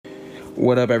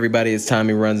What up, everybody? It's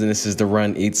Tommy Runs, and this is the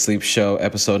Run, Eat, Sleep Show,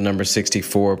 episode number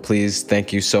 64. Please,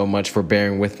 thank you so much for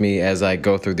bearing with me as I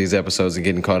go through these episodes and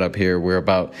getting caught up here. We're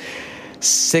about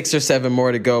 6 or 7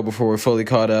 more to go before we're fully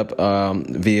caught up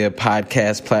via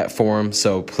podcast platform.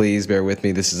 So please bear with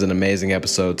me. This is an amazing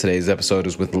episode. Today's episode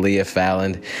is with Leah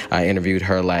Falland. I interviewed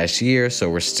her last year, so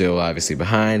we're still obviously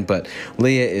behind. But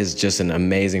Leah is just an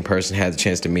amazing person. Had the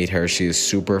chance to meet her. She is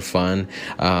super fun,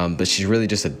 but she's really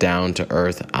just a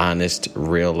down-to-earth, honest,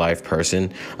 real-life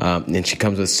person. And she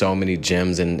comes with so many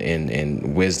gems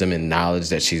and wisdom and knowledge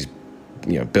that she's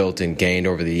built and gained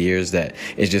over the years that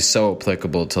is just so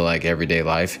applicable to like everyday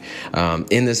life.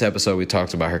 In this episode, we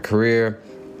talked about her career.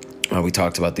 We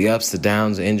talked about the ups, the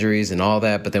downs, injuries, and all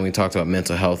that, but then we talked about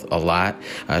mental health a lot.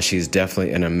 She's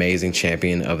definitely an amazing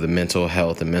champion of the mental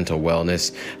health and mental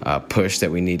wellness push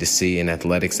that we need to see in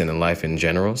athletics and in life in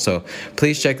general. So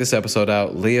please check this episode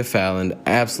out. Leah Falland,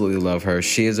 absolutely love her.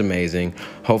 She is amazing.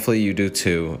 Hopefully you do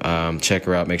too. Check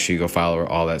her out. Make sure you go follow her,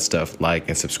 all that stuff. Like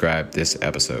and subscribe this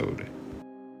episode.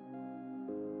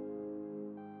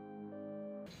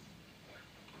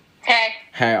 Hey,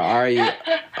 how are you?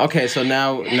 Okay, so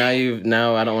now I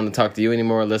don't want to talk to you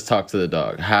anymore. Let's talk to the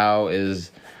dog. How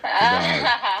is the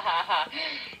dog?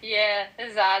 Yeah,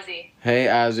 this is Ozzy. Hey,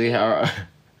 Ozzy,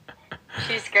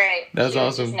 She's great. That's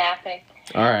awesome. She's napping.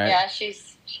 All right. Yeah,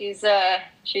 she's a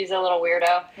little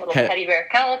weirdo, little teddy bear.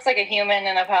 Kind of looks like a human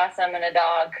and a possum and a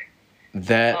dog.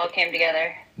 That all came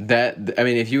together.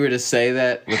 If you were to say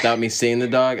that without me seeing the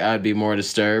dog, I'd be more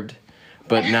disturbed.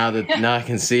 But now I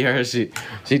can see her, she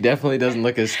definitely doesn't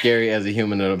look as scary as a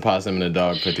human and a possum and a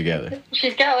dog put together.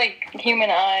 She's got like human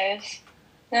eyes.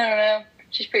 I don't know.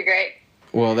 She's pretty great.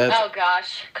 Well, oh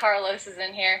gosh, Carlos is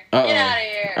in here. Uh-oh. Get out of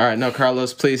here. All right, no,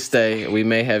 Carlos, please stay. We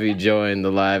may have you join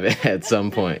the live at some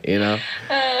point.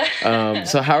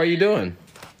 So how are you doing?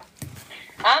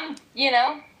 I'm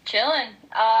chilling.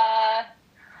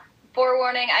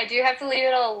 Forewarning, I do have to leave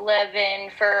at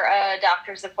 11 for a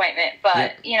doctor's appointment,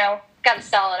 but got a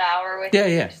solid hour with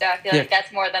you, so I feel like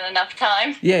that's more than enough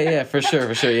time. Yeah, for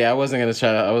sure. Yeah, I wasn't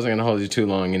gonna hold you too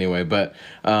long anyway, but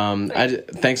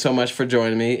thanks so much for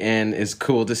joining me, and it's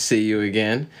cool to see you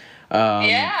again.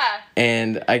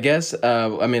 And I guess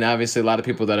obviously a lot of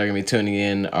people that are gonna be tuning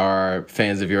in are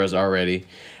fans of yours already.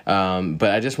 But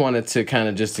I just wanted to kind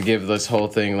of just to give this whole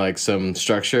thing like some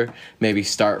structure, maybe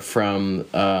start from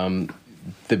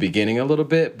the beginning a little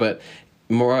bit, but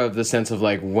more of the sense of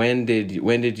like when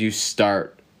did you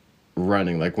start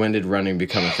running? Like when did running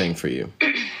become a thing for you?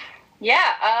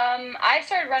 I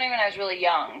started running when I was really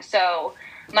young. So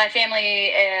my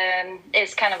family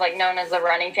is kind of like known as the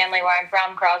running family where I'm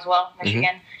from, Croswell,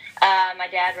 Michigan. Mm-hmm. My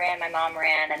dad ran, my mom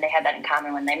ran, and they had that in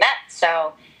common when they met.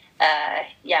 So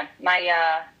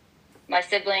my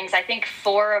siblings, I think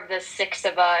 4 of the 6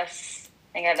 of us,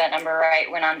 I think I have that number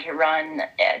right, went on to run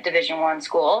Division I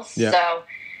schools. Yeah. So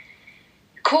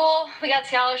cool. We got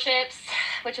scholarships,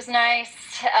 which was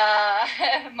nice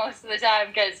most of the time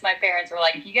because my parents were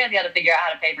like, you guys got to figure out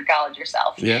how to pay for college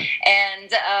yourself. Yeah.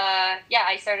 And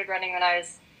I started running when I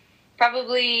was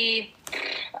probably,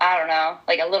 I don't know,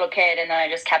 like a little kid, and then I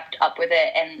just kept up with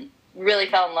it and really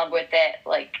fell in love with it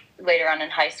like later on in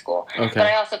high school. Okay. But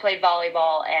I also played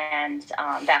volleyball and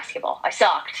basketball. I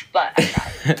sucked, but I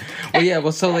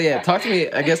tried. Talk to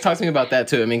me about that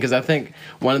too. I mean, because I think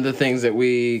one of the things that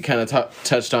we kind of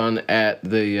touched on at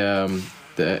the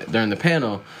during the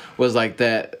panel was like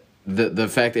that the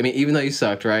fact. I mean, even though you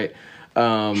sucked, right?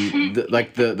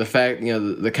 The fact,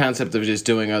 the concept of just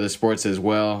doing other sports as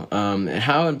well.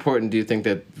 How important do you think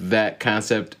that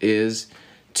concept is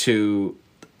to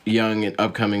young and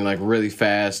upcoming, like really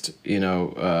fast,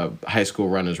 high school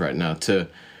runners right now, to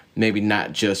maybe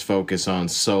not just focus on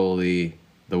solely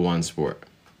the one sport?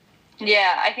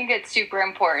 Yeah, I think it's super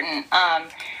important.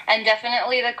 And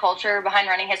definitely the culture behind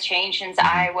running has changed since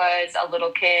I was a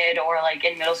little kid or like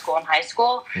in middle school and high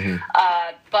school. Mm-hmm.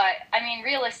 But I mean,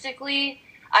 realistically,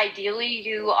 ideally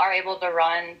you are able to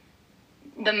run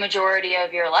the majority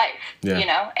of your life,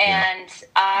 and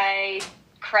I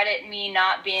credit me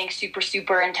not being super,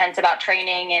 super intense about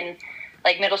training in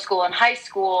like middle school and high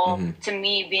school to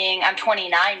me being, I'm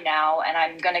 29 now and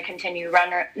I'm going to continue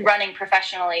running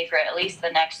professionally for at least the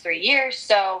next 3 years.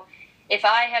 So if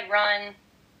I had run,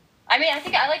 I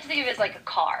think I like to think of it as like a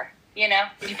car,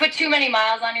 if you put too many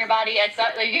miles on your body,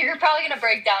 you're probably going to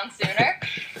break down sooner.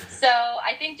 So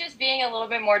I think just being a little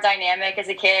bit more dynamic as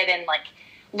a kid and like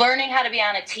learning how to be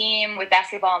on a team with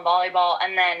basketball and volleyball,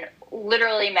 and then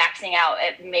literally maxing out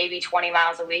at maybe 20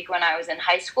 miles a week when I was in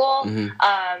high school.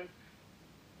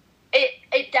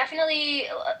 it definitely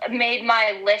made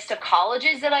my list of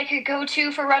colleges that I could go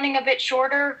to for running a bit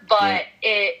shorter, but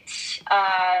it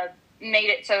made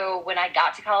it so when I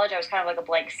got to college, I was kind of like a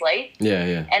blank slate.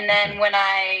 Yeah. And then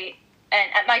and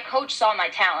my coach saw my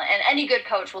talent, and any good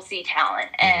coach will see talent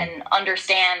and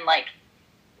understand, like,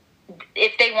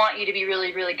 if they want you to be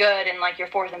really, really good in like your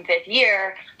 4th and 5th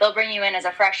year, they'll bring you in as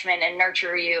a freshman and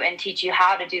nurture you and teach you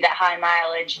how to do that high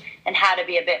mileage and how to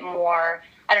be a bit more,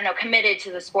 I don't know, committed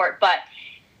to the sport. But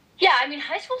yeah, I mean,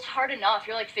 high school's hard enough.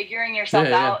 You're like figuring yourself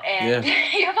out and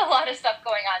you have a lot of stuff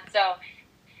going on. So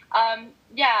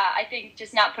I think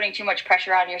just not putting too much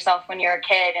pressure on yourself when you're a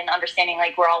kid and understanding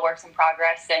like we're all works in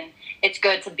progress, and it's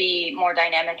good to be more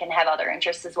dynamic and have other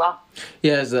interests as well.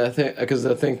 Yeah, because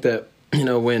I think that,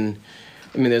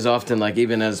 there's often, like,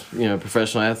 even as,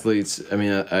 professional athletes,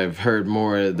 I've heard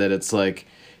more that it's like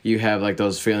you have like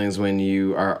those feelings when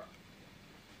you are,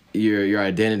 your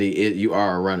identity, you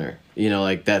are a runner,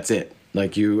 like that's it.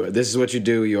 Like this is what you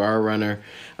do. You are a runner.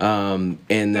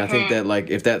 And I think that, like,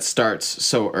 if that starts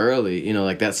so early,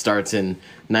 like that starts in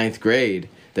 9th grade,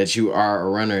 that you are a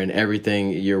runner and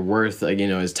everything, your worth, like,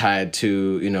 is tied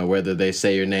to, whether they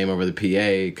say your name over the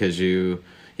PA because you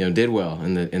did well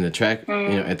in the track,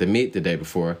 at the meet the day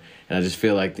before. And I just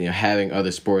feel like, having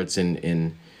other sports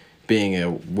and being a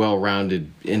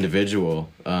well-rounded individual,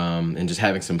 and just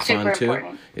having some fun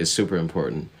too is super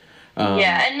important.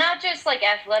 And not just like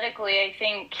athletically. I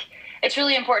think it's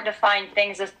really important to find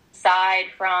things aside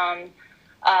from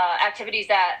activities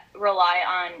that rely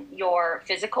on your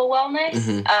physical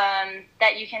wellness,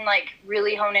 that you can like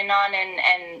really hone in on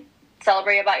and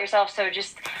celebrate about yourself. So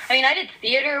I did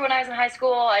theater when I was in high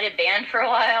school. I did band for a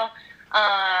while.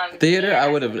 Theater?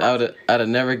 I'd have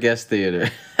never guessed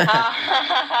theater.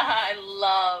 I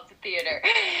love theater.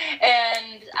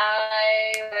 And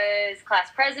I was class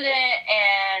president,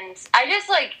 and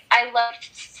I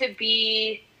loved to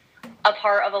be a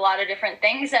part of a lot of different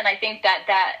things. And I think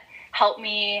that helped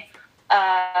me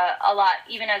a lot,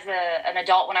 even as an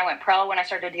adult when I went pro, when I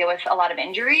started to deal with a lot of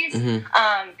injuries,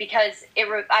 because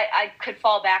I could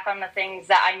fall back on the things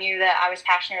that I knew that I was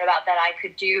passionate about that I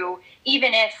could do,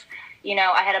 even if,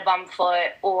 I had a bum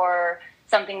foot or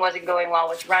something wasn't going well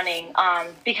with running,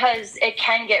 because it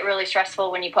can get really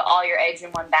stressful when you put all your eggs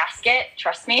in one basket,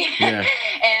 trust me. Yeah.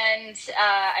 And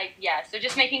so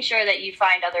just making sure that you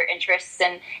find other interests,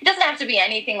 and it doesn't have to be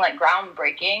anything like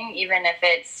groundbreaking, even if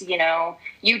it's,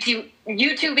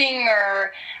 YouTubing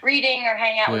or reading or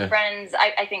hanging out with friends.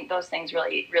 I think those things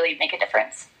really, really make a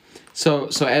difference. So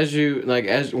when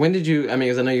did you,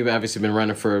 because I know you've obviously been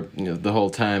running for, the whole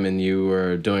time, and you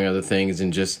were doing other things,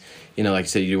 and just, like you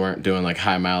said, you weren't doing like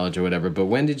high mileage or whatever, but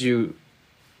when did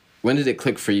it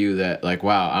click for you that, like,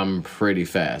 wow, I'm pretty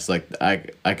fast, like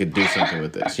I could do something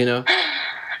with this, Yeah,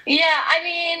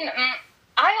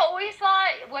 I always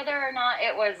thought, whether or not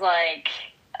it was like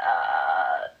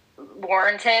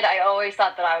warranted, I always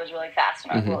thought that I was really fast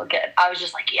when I was a little kid. I was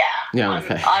just like,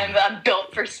 I'm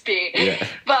built for speed. Yeah.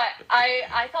 But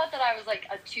I thought that I was like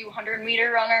a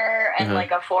 200-meter runner and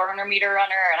like a 400-meter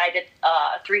runner, and I did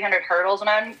 300 hurdles when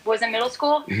I was in middle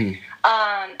school. And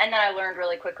then I learned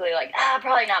really quickly, like,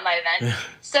 probably not my event.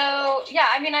 So yeah,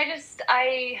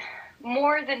 I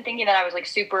more than thinking that I was like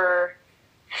super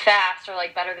fast or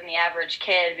like better than the average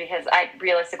kid, because I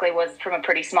realistically was from a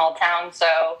pretty small town,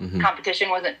 so competition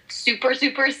wasn't super,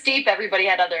 super steep. Everybody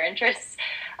had other interests.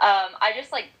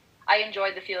 I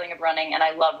enjoyed the feeling of running, and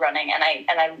I love running, and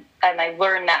I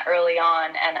learned that early on,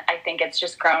 and I think it's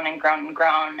just grown and grown and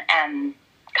grown, and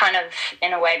kind of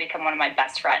in a way become one of my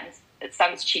best friends. It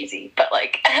sounds cheesy, but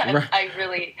like I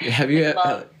really have you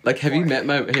met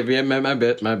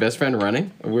my best friend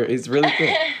running? It's really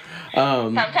cool.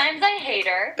 Sometimes I hate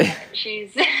her.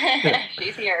 She's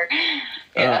she's here.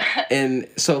 Yeah. And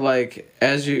so, like,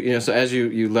 as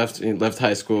you left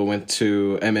high school, went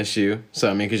to MSU.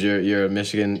 So because you're a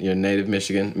native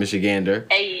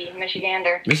Michigander. Hey,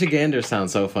 Michigander. Michigander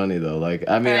sounds so funny though. Like,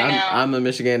 I'm a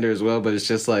Michigander as well, but it's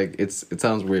just like it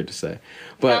sounds weird to say.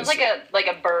 But sounds like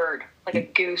a bird, like a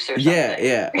goose or something.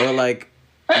 Yeah, or like.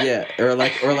 Yeah, or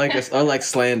like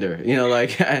slander,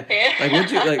 like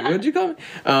what'd you call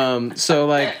me?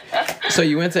 So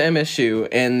you went to MSU,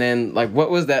 and then like what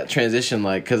was that transition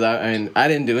like? Because I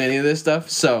didn't do any of this stuff,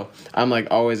 so I'm like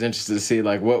always interested to see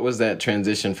like what was that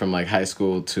transition from like high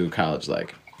school to college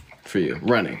like for you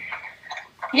running?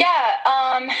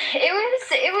 Yeah,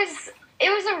 it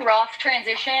was a rough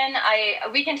transition.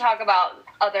 We can talk about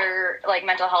other like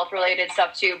mental health related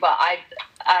stuff too, but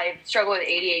I struggle with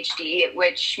ADHD,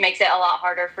 which makes it a lot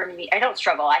harder for me. I don't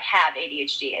struggle. I have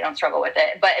ADHD. I don't struggle with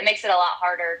it, but it makes it a lot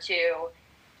harder to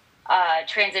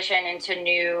transition into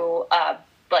new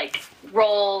like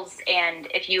roles, and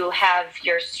if you have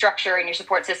your structure and your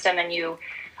support system and you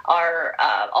are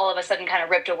all of a sudden kind of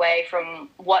ripped away from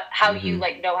how you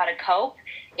like know how to cope,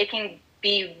 it can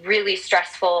be really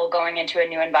stressful going into a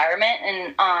new environment.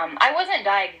 And I wasn't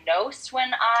diagnosed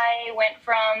when I went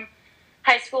from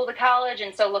high school to college,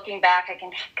 and so looking back I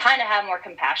can kind of have more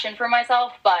compassion for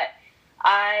myself. But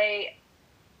I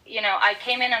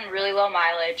came in on really low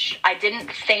mileage. I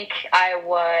didn't think I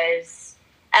was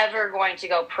ever going to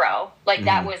go pro. Like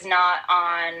that was not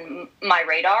on my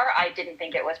radar. I didn't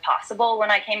think it was possible when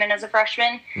I came in as a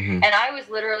freshman. And I was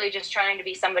literally just trying to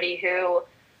be somebody who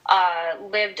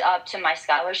lived up to my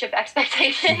scholarship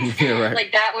expectations. Yeah, right.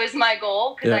 Like that was my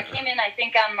goal, because I came in, I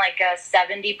think, on like a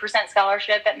 70%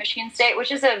 scholarship at Michigan State,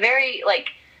 which is a very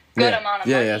like good amount of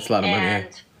money. Yeah, that's a lot of money.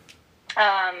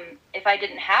 And if I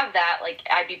didn't have that, like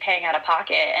I'd be paying out of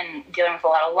pocket and dealing with a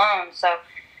lot of loans. So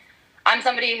I'm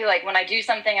somebody who, like, when I do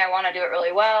something, I want to do it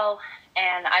really well.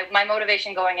 And my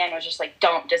motivation going in was just like,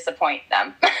 don't disappoint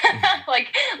them. Like,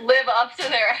 live up to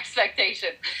their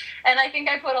expectations. And I think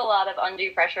I put a lot of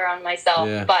undue pressure on myself.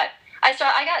 Yeah. But I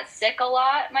got sick a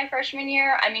lot my freshman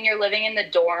year. I mean, you're living in the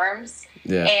dorms,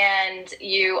 and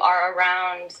you are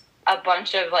around a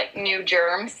bunch of like new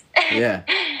germs,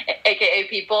 aka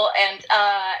people. And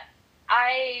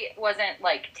I wasn't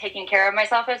like taking care of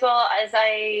myself as well as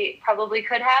I probably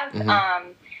could have.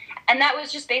 And that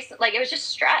was just it was just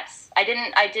stress. I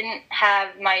didn't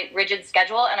have my rigid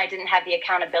schedule, and I didn't have the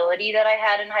accountability that I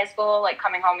had in high school, like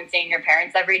coming home and seeing your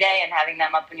parents every day and having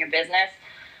them up in your business.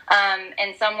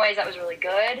 In some ways that was really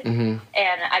good, and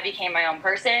I became my own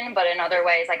person, but in other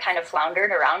ways I kind of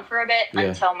floundered around for a bit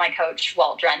until my coach,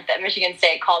 Walt Drent at Michigan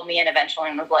State, called me in eventually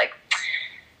and was like,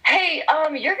 hey,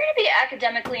 you're going to be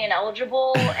academically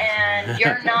ineligible, and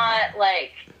you're not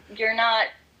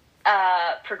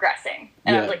progressing.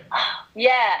 And I was like, oh,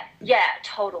 yeah,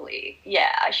 totally.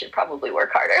 Yeah, I should probably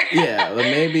work harder. Well,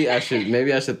 maybe I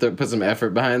should put some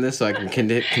effort behind this so I can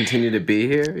continue to be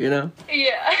here, you know?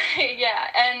 Yeah.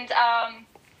 And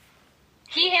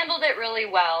he handled it really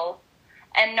well.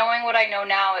 And knowing what I know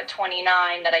now at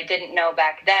 29 that I didn't know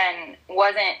back then,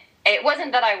 it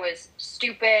wasn't that I was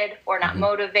stupid or not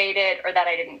motivated or that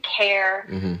I didn't care.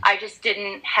 I just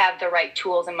didn't have the right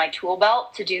tools in my tool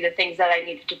belt to do the things that I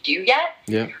needed to do yet.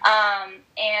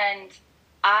 And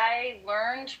I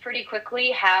learned pretty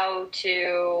quickly how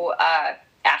to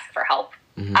ask for help.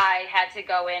 I had to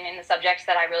go in the subjects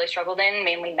that I really struggled in,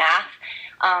 mainly math.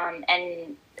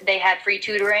 And they had free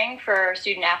tutoring for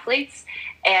student athletes.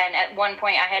 And at one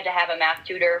point, I had to have a math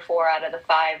tutor 4 out of the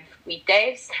 5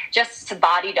 weekdays just to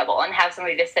body double and have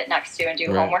somebody to sit next to and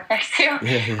do homework next to.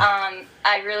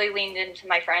 I really leaned into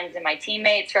my friends and my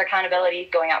teammates for accountability,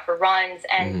 going out for runs,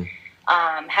 and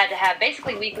had to have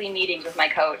basically weekly meetings with my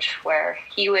coach where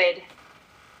he would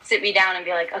sit me down and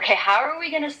be like, okay, how are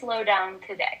we going to slow down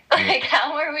today? Like,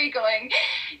 how are we going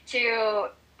to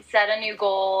set a new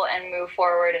goal and move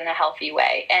forward in a healthy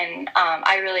way? And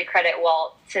I really credit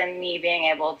Walt to me being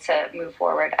able to move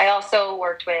forward. I also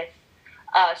worked with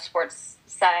a sports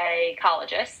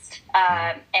psychologist,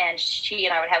 and she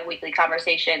and I would have weekly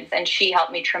conversations, and she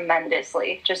helped me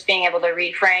tremendously, just being able to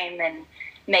reframe and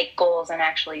make goals and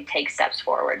actually take steps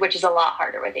forward, which is a lot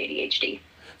harder with ADHD.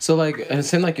 So, like, it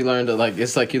seemed like you learned a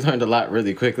lot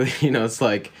really quickly. You know, it's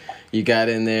like you got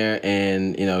in there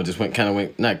and, you know, just went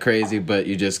not crazy, but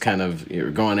you just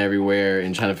you're going everywhere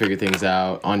and trying to figure things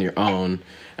out on your own.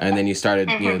 And then you started,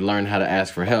 learn how to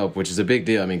ask for help, which is a big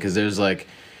deal. I mean, because there's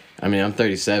I'm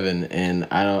 37 and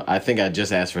I think I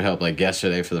just asked for help like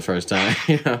yesterday for the first time,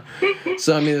 you know?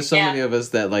 So, I mean, there's so many of us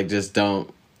that like just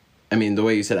don't, I mean, the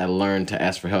way you said I learned to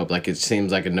ask for help, like it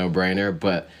seems like a no-brainer,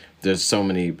 but there's so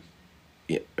many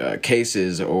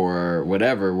cases or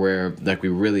whatever where like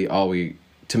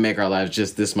to make our lives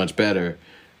just this much better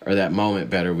or that moment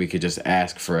better, we could just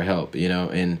ask for help, you know?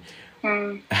 And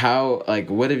how, like,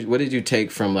 what did you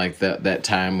take from like that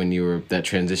time when you were, that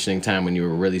transitioning time when you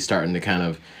were really starting to kind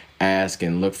of ask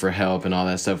and look for help and all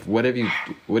that stuff? What do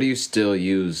you still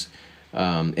use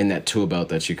in that tool belt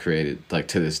that you created, like,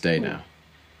 to this day now?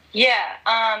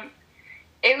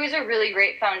 It was a really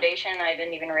great foundation. I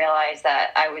didn't even realize that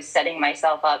I was setting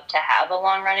myself up to have a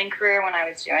long-running career when I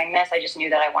was doing this. I just knew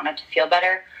that I wanted to feel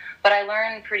better. But I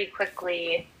learned pretty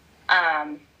quickly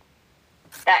that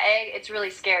it's really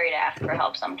scary to ask for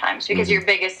help sometimes, because your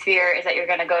biggest fear is that you're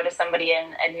going to go to somebody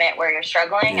and admit where you're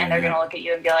struggling, and they're going to look at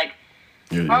you and be like,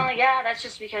 Well, yeah, that's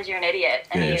just because you're an idiot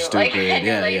and you're you stupid. and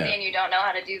you're Yeah, lazy yeah. and you don't know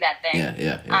how to do that thing.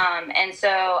 Yeah. And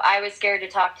so I was scared to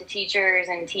talk to teachers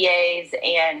and TAs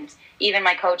and even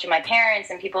my coach and my parents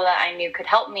and people that I knew could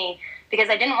help me because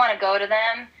I didn't want to go to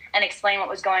them and explain what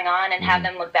was going on and have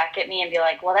them look back at me and be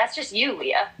like, well, that's just you,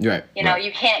 Leah. Right. You know,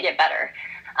 you can't get better.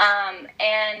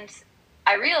 And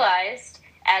I realized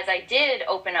as I did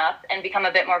open up and become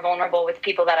a bit more vulnerable with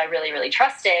people that I really, really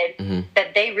trusted,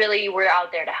 that they really were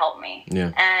out there to help me.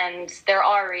 Yeah. And there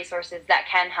are resources that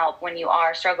can help when you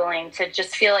are struggling to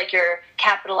just feel like you're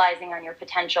capitalizing on your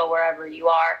potential wherever you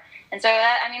are. And so,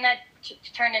 that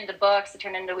turned into books. It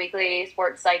turned into weekly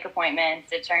sports psych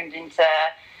appointments. It turned into,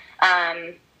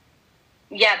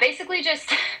 basically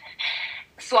just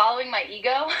swallowing my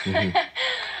ego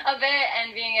a bit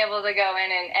and being able to go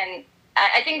in and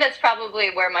I think that's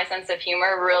probably where my sense of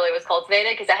humor really was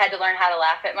cultivated because I had to learn how to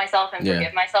laugh at myself and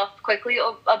forgive myself quickly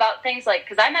about things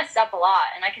because I messed up a lot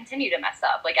and I continue to mess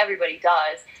up like everybody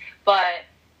does, but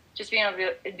just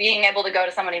being able to go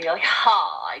to somebody and be like,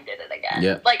 I did it again.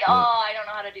 I don't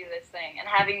know how to do this thing, and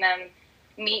having them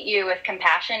meet you with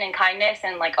compassion and kindness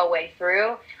and like a way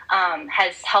through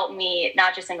has helped me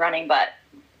not just in running but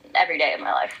every day of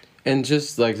my life. And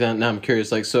just like that, now I'm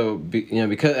curious, like, so,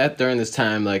 because during this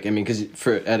time, like, I mean, because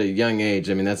at a young age,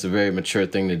 I mean, that's a very mature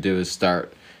thing to do is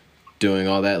start doing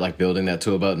all that, like building that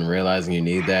tool belt and realizing you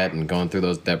need that and going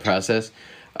through that process.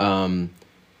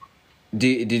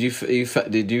 Did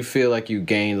you feel like you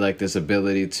gained like this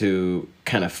ability to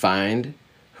kind of find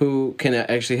who can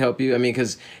actually help you? I mean,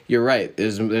 because you're right.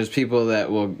 There's people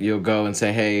that you'll go and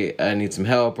say, hey, I need some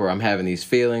help, or I'm having these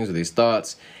feelings or these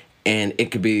thoughts. And it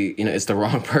could be, it's the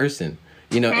wrong person,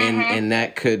 and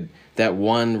that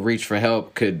one reach for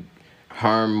help could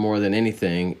harm more than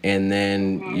anything. And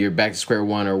then you're back to square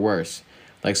one or worse.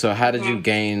 Like, so how did you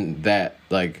gain that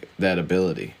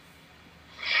ability?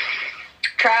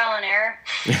 Trial and error.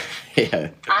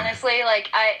 Yeah. Honestly,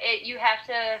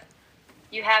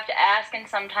 you have to ask, and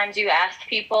sometimes you ask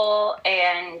people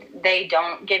and they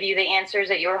don't give you the answers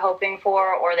that you were hoping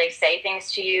for, or they say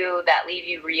things to you that leave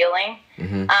you reeling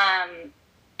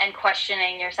and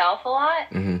questioning yourself a lot.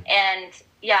 And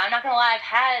I'm not gonna lie, I've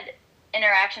had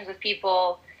interactions with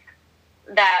people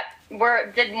that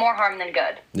did more harm than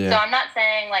good. So I'm not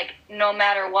saying like no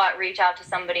matter what, reach out to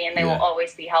somebody and they will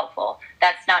always be helpful.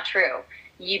 That's not true.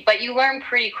 But you learn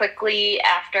pretty quickly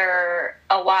after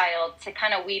a while to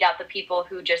kind of weed out the people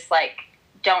who just like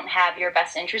don't have your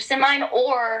best interest in mind,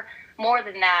 or more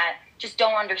than that, just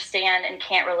don't understand and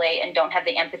can't relate and don't have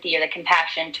the empathy or the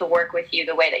compassion to work with you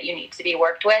the way that you need to be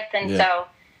worked with. And so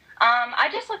I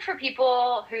just look for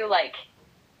people who like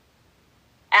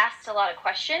asked a lot of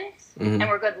questions and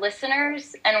were good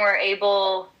listeners and were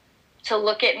able to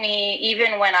look at me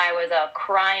even when I was a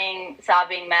crying,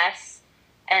 sobbing mess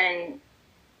and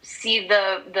see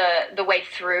the way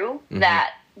through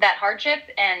that hardship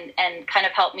and kind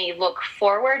of help me look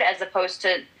forward as opposed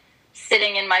to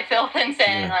sitting in my filth and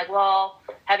saying like, well,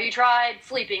 have you tried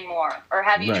sleeping more, or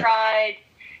have you tried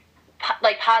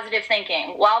like positive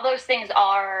thinking? While those things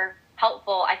are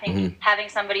helpful, I think having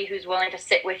somebody who's willing to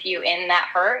sit with you in that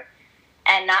hurt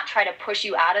and not try to push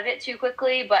you out of it too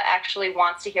quickly, but actually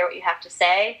wants to hear what you have to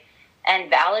say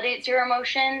and validates your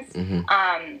emotions,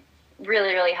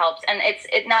 really, really helps. And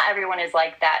not everyone is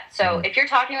like that. So if you're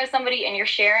talking with somebody and you're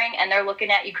sharing and they're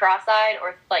looking at you cross-eyed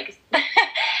or like,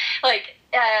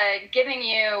 giving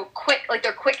you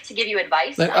they're quick to give you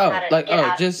advice. Yeah,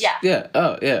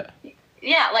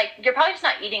 like you're probably just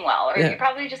not eating well, or you're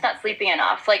probably just not sleeping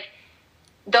enough. Like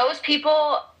those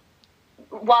people,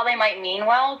 while they might mean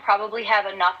well, probably have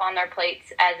enough on their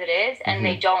plates as it is, and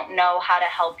they don't know how to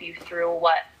help you through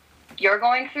what you're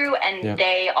going through, and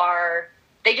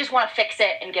they just want to fix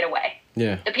it and get away.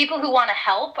 Yeah. The people who want to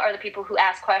help are the people who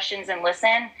ask questions and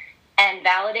listen and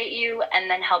validate you and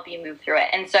then help you move through it.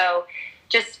 And so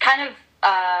just kind of,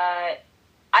 I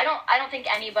don't think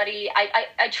anybody,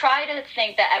 I try to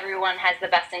think that everyone has the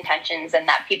best intentions and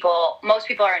that most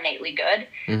people are innately good,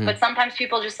 but sometimes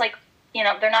people just like,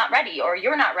 they're not ready, or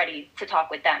you're not ready to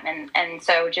talk with them. And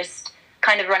so just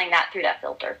kind of running that through that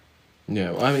filter.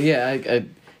 Yeah. Well, I mean,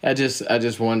 I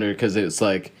just wonder, cause it's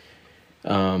like,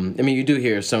 I mean, you do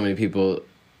hear so many people,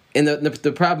 and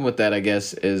the problem with that, I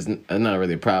guess, is not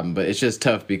really a problem, but it's just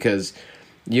tough because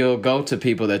you'll go to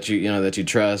people that you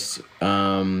trust,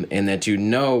 and that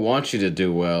want you to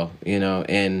do well,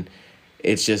 and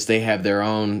it's just they have their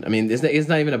own. I mean, it's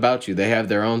not even about you. They have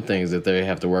their own things that they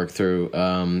have to work through,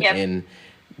 and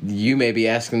you may be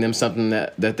asking them something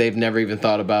that they've never even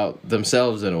thought about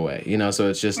themselves in a way, So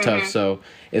it's just tough. So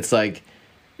it's like,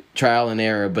 trial and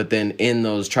error, but then in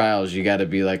those trials you got to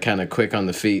be like kind of quick on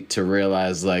the feet to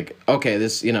realize like, okay,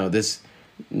 this, you know, this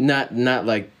not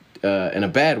like in a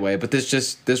bad way, but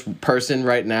this person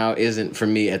right now isn't for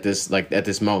me at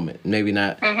this moment. Maybe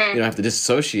not, you don't have to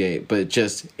disassociate, but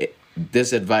just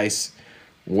this advice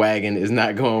wagon is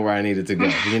not going where I need it to go,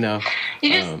 you know?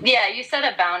 You set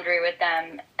a boundary with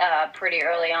them pretty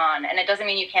early on, and it doesn't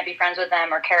mean you can't be friends with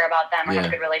them or care about them or have a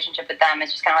good relationship with them.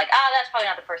 It's just kind of like, that's probably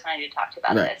not the person I need to talk to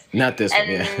about this. Not this and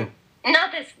one, yeah.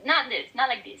 Not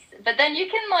like this. But then you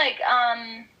can like,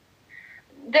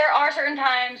 there are certain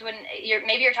times when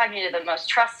you're talking to the most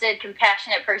trusted,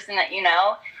 compassionate person that you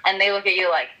know, and they look at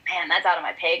you like, man, that's out of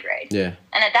my pay grade. Yeah.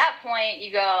 And at that point,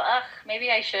 you go,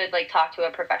 maybe I should like talk to a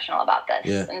professional about this.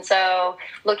 Yeah. And so,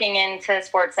 looking into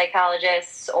sports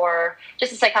psychologists or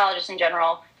just a psychologist in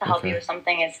general to help you with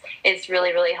something is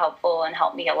really, really helpful and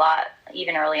helped me a lot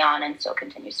even early on, and still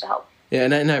continues to help. Yeah,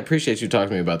 and I appreciate you talking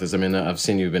to me about this. I mean, I've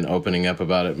seen you've been opening up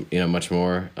about it, you know, much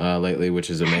more lately,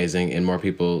 which is amazing, and more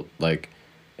people like.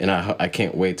 And I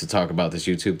can't wait to talk about this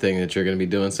YouTube thing that you're going to be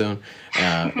doing soon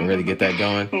and really get that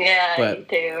going. Yeah, but me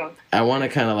too. I want to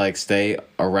kind of like stay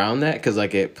around that because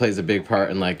like it plays a big part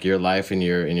in like your life and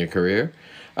your career.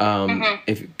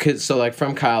 If you could, so like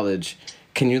from college,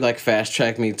 can you like fast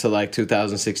track me to like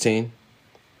 2016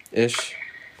 ish?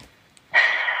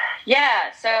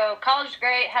 Yeah. So college was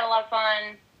great. Had a lot of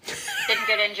fun. Didn't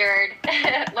get injured,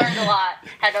 learned a lot,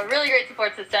 had a really great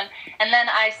support system. And then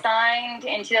I signed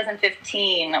in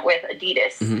 2015 with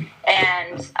Adidas.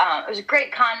 And it was a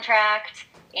great contract,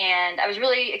 and I was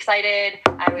really excited.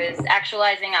 I was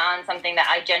actualizing on something that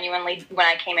I genuinely, when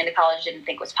I came into college, didn't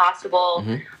think was possible.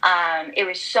 It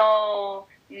was so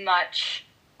much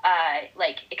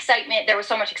like excitement. There was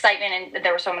so much excitement, and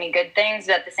there were so many good things,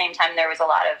 but at the same time there was a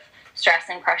lot of stress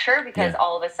and pressure because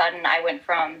all of a sudden I went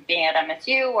from being at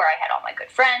MSU where I had all my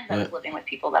good friends, I was living with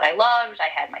people that I loved, I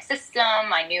had my system,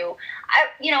 I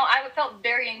felt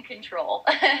very in control.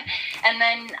 And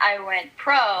then I went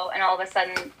pro, and all of a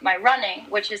sudden my running,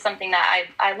 which is something that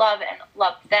I love and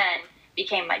loved then,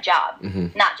 became my job,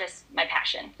 not just my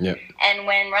passion. And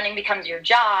when running becomes your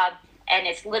job and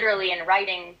it's literally in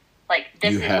writing, like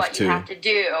this is what you have to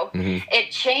do,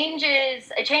 it changes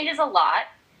a lot.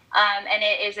 And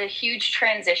it is a huge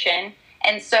transition.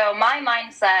 And so my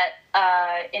mindset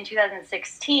in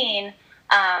 2016,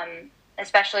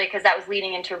 especially because that was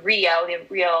leading into the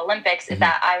Rio Olympics, is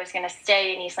that I was going to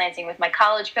stay in East Lansing with my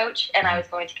college coach, and I was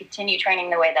going to continue training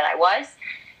the way that I was.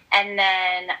 And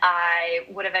then I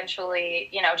would eventually,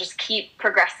 just keep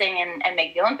progressing and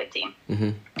make the Olympic team,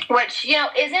 which,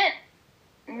 isn't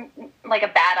like a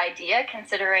bad idea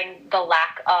considering the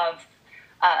lack of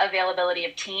availability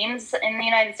of teams in the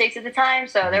United States at the time.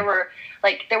 So there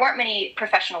weren't many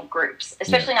professional groups,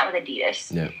 especially not with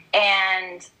Adidas.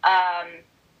 And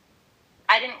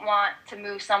I didn't want to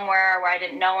move somewhere where I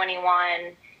didn't know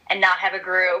anyone and not have a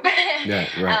group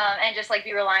and just like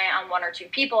be reliant on one or two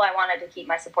people. I wanted to keep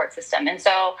my support system. And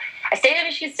so I stayed at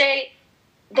Michigan State.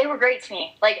 They were great to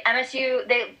me. Like MSU,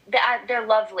 they're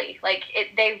lovely. Like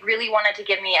they really wanted to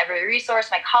give me every resource.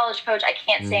 My college coach, I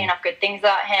can't say enough good things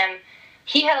about him.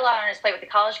 He had a lot on his plate with the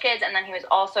college kids, and then he was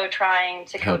also trying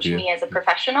to coach me as a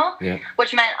professional,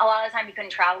 which meant a lot of the time he couldn't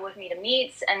travel with me to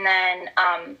meets. And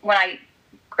then when I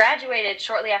graduated,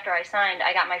 shortly after I signed,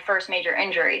 I got my first major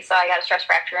injury. So I got a stress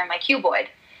fracture in my cuboid.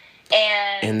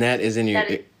 And that is in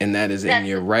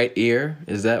your right ear?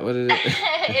 Is that what it is?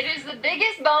 It is the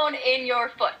biggest bone in your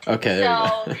foot. Okay.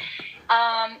 So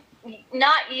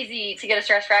not easy to get a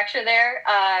stress fracture there,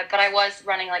 but I was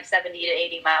running like 70 to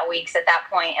 80 mile weeks at that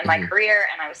point in my career,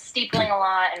 and I was steepling a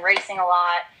lot and racing a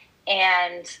lot,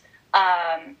 and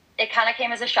it kind of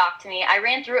came as a shock to me. I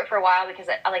ran through it for a while because,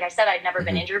 like I said, I'd never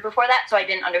been injured before that, so I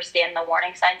didn't understand the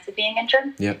warning signs of being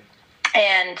injured.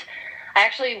 And I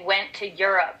actually went to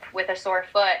Europe with a sore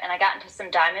foot, and I got into some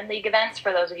Diamond League events.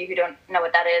 For those of you who don't know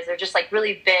what that is, they're just like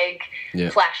really big,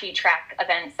 flashy track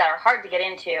events that are hard to get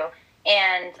into.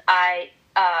 And I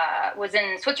was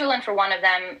in Switzerland for one of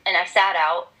them, and I sat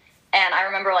out. And I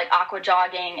remember like aqua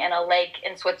jogging in a lake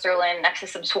in Switzerland next to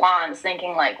some swans,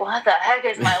 thinking like, "What the heck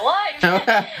is my life?"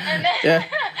 and then,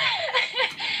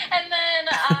 and then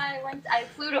I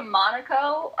flew to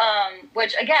Monaco,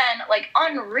 which again, like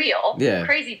unreal,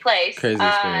 crazy place, crazy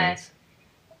experience.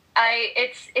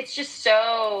 It's just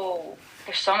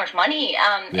there's so much money,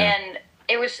 and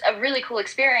it was a really cool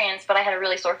experience, but I had a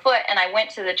really sore foot, and I went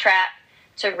to the track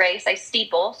to race. I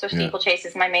steeple, so steeplechase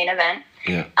is my main event.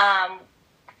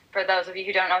 For those of you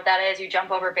who don't know what that is, you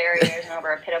jump over barriers and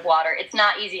over a pit of water. It's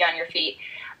not easy on your feet.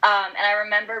 And I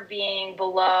remember being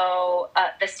below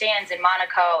the stands in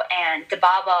Monaco, and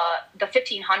Dibaba, the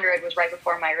 1500 was right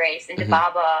before my race, and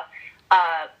Dibaba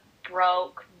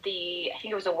broke I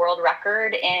think it was a world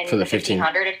record in the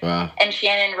 1500. Wow. And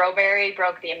Shannon Roberry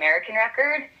broke the American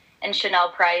record, and Chanel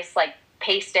Price, like,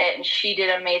 paced it, and she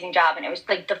did an amazing job. And it was,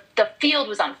 like, the field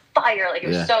was on fire. Like, it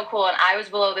was so cool. And I was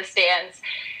below the stands,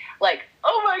 like,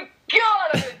 oh, my God,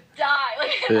 I'm going to die.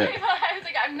 Like, I was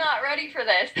like, I'm not ready for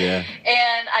this. Yeah.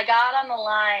 And I got on the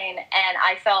line, and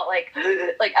I felt like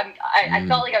I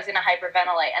felt like I was going to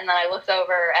hyperventilate. And then I looked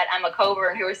over at Emma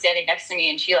Coburn, who was standing next to me,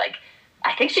 and she, like,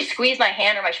 I think she squeezed my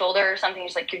hand or my shoulder or something.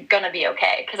 She's like, you're going to be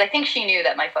okay. Because I think she knew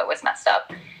that my foot was messed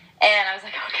up. And I was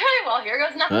like, okay, well, here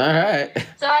goes nothing. All right.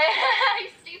 So I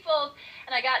steepled,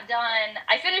 and I got done.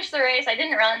 I finished the race. I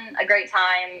didn't run a great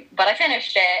time, but I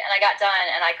finished it, and I got done,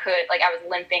 and I was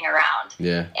limping around.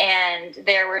 Yeah. And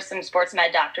there were some sports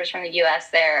med doctors from the U.S.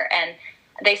 there, and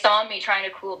they saw me trying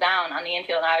to cool down on the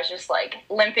infield, and I was just, like,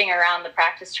 limping around the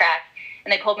practice track.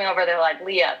 And they pulled me over. They're like,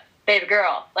 Leah, baby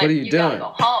girl, like, what are you doing? Gotta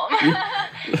go home. I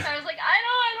was like, I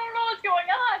don't know what's going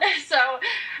on. So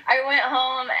I went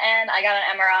home, and I got an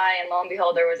MRI, and lo and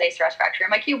behold, there was a stress fracture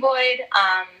in my cuboid.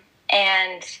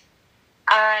 And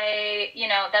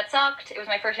that sucked. It was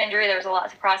my first injury. There was a lot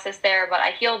to process there, but I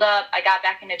healed up. I got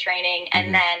back into training,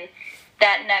 and then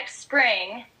that next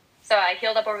spring, so I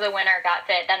healed up over the winter, got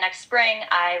fit. That next spring,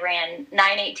 I ran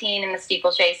 9:18 in the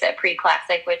steeplechase at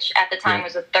Pre-Classic, which at the time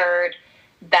was the third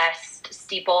best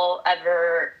steeple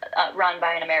ever run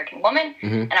by an American woman.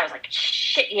 And I was like,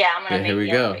 shit, yeah, I'm going to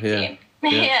make the Olympic team.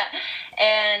 Yeah.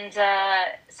 And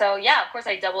so, yeah, of course,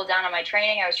 I doubled down on my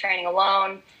training. I was training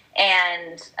alone.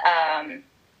 And,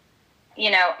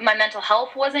 my mental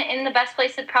health wasn't in the best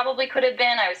place it probably could have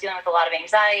been. I was dealing with a lot of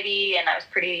anxiety, and I was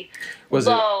pretty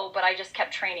low, but I just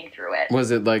kept training through it. Was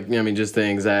it like, just the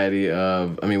anxiety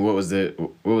of, what was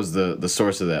the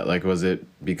source of that? Like, was it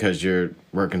because you're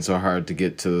working so hard to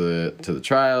get to the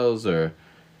trials, or?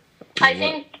 I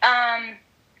think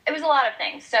it was a lot of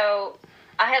things. So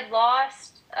I had lost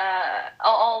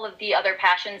all of the other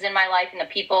passions in my life and the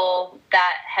people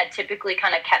that had typically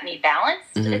kind of kept me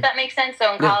balanced, if that makes sense.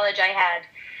 So in college, I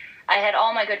had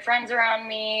all my good friends around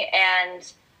me,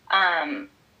 and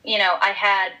I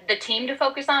had the team to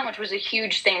focus on, which was a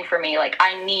huge thing for me. Like,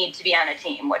 I need to be on a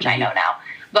team, which I know now,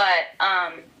 but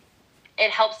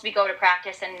it helps me go to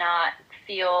practice and not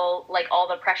feel like all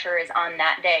the pressure is on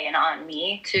that day and on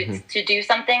me to do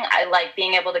something. I like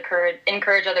being able to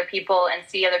encourage other people and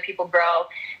see other people grow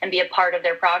and be a part of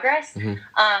their progress.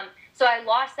 So I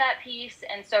lost that piece,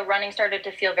 and so running started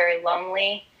to feel very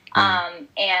lonely.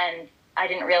 And I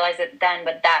didn't realize it then,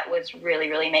 but that was really,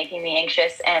 really making me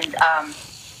anxious. And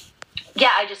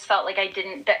I just felt like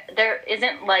there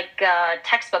isn't like a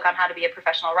textbook on how to be a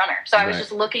professional runner. So I was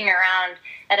just looking around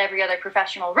at every other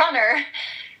professional runner,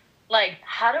 like,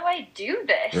 how do I do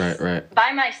this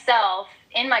by myself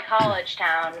in my college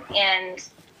town? And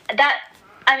that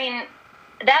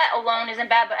alone isn't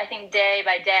bad, but I think day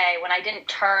by day, when I didn't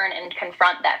turn and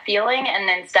confront that feeling, and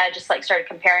instead just like started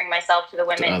comparing myself to the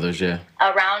women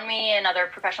around me and other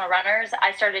professional runners,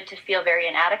 I started to feel very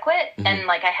inadequate, and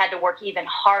like I had to work even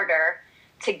harder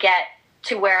to get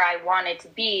to where I wanted to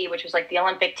be, which was like the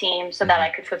Olympic team, so that I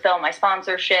could fulfill my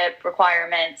sponsorship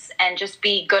requirements and just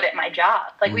be good at my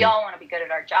job. Like we all want to be good at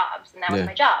our jobs, and that was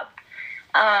my job.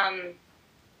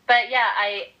 But yeah,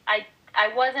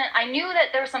 I wasn't, I knew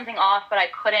that there was something off, but I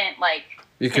couldn't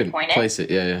you couldn't place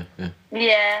it. Yeah. And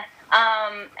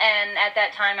at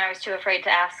that time I was too afraid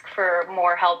to ask for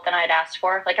more help than I'd asked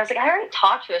for. Like I was like, I already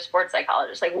talked to a sports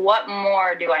psychologist. Like, what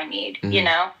more do I need? You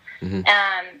know?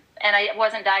 And I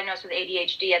wasn't diagnosed with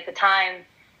ADHD at the time.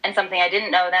 And something I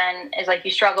didn't know then is like you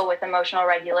struggle with emotional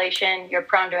regulation. You're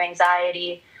prone to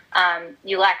anxiety.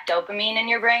 You lack dopamine in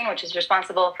your brain, which is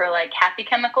responsible for like happy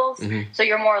chemicals. So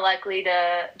you're more likely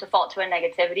to default to a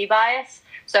negativity bias.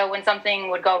 So when something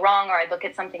would go wrong, or I'd look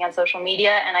at something on social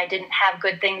media and I didn't have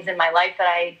good things in my life that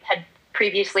I had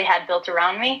previously had built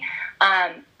around me,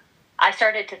 I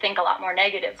started to think a lot more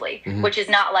negatively, which is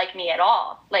not like me at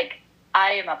all. Like,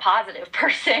 I am a positive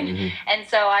person. And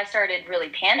so I started really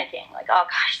panicking. Like, oh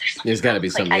gosh, there's got to be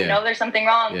something. I know there's something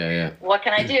wrong. What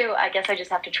can I do? I guess I just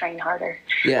have to train harder.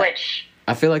 Which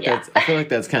I feel like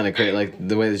that's kind of crazy. Like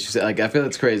the way that you said, like I feel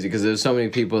it's crazy because there's so many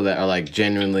people that are like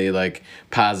genuinely like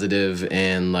positive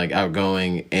and like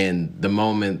outgoing, and the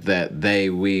moment that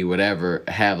we whatever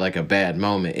have like a bad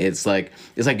moment, it's like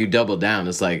you double down.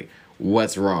 It's like,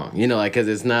 what's wrong? You know, like, because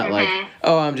it's not like,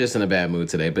 oh, I'm just in a bad mood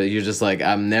today, but you're just like,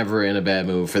 I'm never in a bad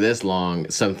mood for this long.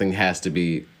 Something has to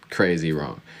be crazy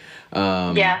wrong.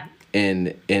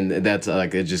 and that's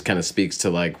like, it just kind of speaks to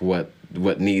like what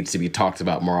needs to be talked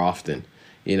about more often.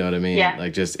 You know what I mean? Yeah.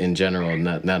 Like just in general,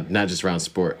 not just around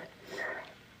sport.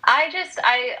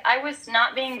 I was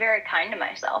not being very kind to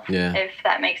myself, Yeah. if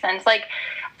that makes sense. Like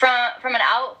from an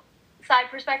outside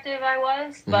perspective, I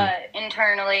was, but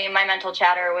internally, my mental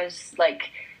chatter was like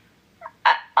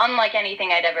unlike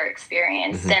anything I'd ever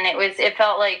experienced, and it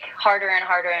felt like harder and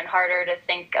harder and harder to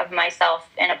think of myself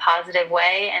in a positive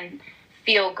way and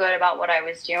feel good about what I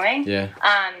was doing. Yeah.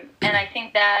 And I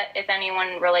think that if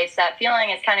anyone relates that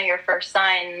feeling, it's kind of your first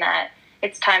sign that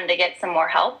it's time to get some more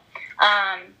help.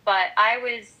 But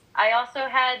I also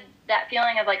had that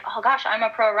feeling of like, oh gosh, I'm a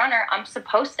pro runner. I'm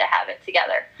supposed to have it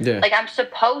together. Yeah. Like I'm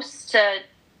supposed to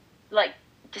like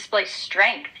display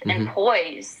strength and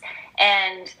poise.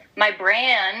 And my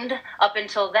brand up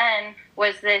until then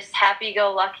was this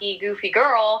happy-go-lucky, goofy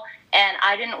girl. And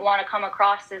I didn't want to come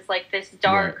across as like this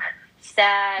dark,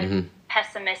 sad,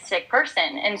 pessimistic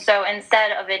person. And so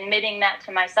instead of admitting that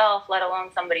to myself, let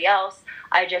alone somebody else,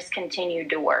 I just continued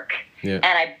to work. Yeah. And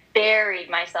I buried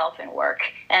myself in work,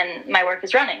 and my work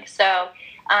is running. So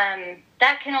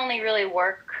that can only really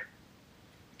work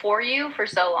for you for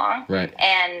so long. Right.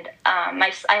 And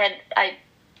I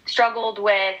struggled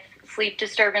with sleep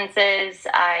disturbances.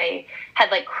 I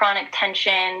had like chronic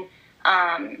tension.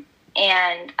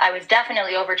 And I was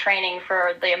definitely overtraining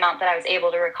for the amount that I was able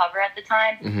to recover at the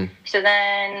time. So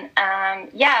then,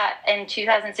 in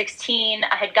 2016,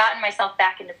 I had gotten myself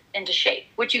back into shape,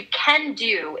 which you can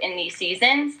do in these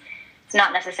seasons. It's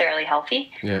not necessarily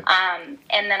healthy. Yeah.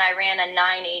 And then I ran a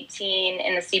 9:18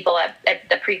 in the steeple at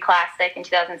the pre-classic in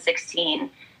 2016,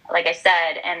 like I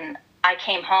said, and I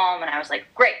came home and I was like,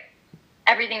 great.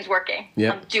 Everything's working.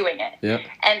 Yep. I'm doing it. Yep.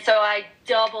 And so I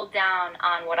doubled down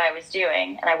on what I was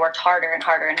doing, and I worked harder and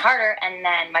harder and harder, and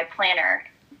then my plantar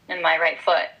in my right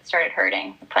foot started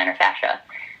hurting, the plantar fascia.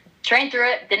 Trained through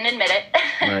it, didn't admit it.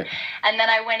 Right. And then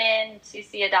I went in to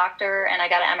see a doctor, and I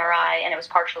got an MRI, and it was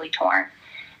partially torn.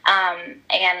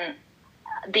 And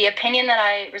the opinion that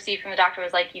I received from the doctor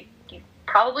was like, you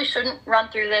probably shouldn't run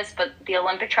through this, but the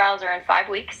Olympic trials are in 5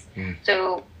 weeks.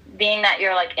 So being that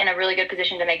you're like in a really good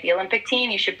position to make the Olympic team,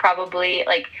 you should probably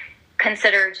like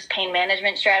consider just pain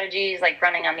management strategies, like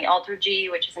running on the Ultra G,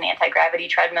 which is an anti-gravity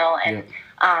treadmill, and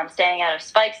staying out of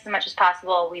spikes as much as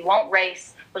possible. We won't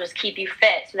race. We'll just keep you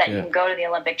fit so that you can go to the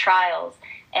Olympic trials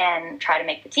and try to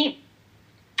make the team.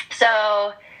 So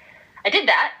I did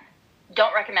that.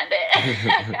 Don't recommend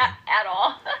it at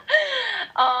all.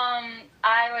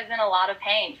 I was in a lot of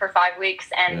pain for 5 weeks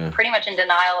and pretty much in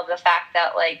denial of the fact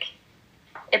that like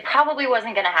it probably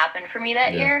wasn't going to happen for me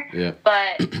that year,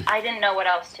 but I didn't know what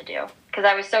else to do because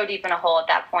I was so deep in a hole at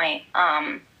that point.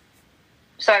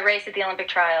 So I raced at the Olympic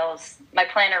trials. My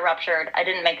plantar ruptured. I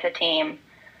didn't make the team.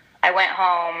 I went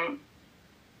home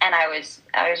and I was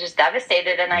just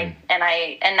devastated. And and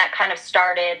that kind of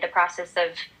started the process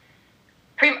of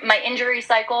my injury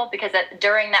cycle, because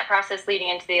during that process leading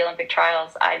into the Olympic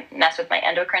trials, I messed with my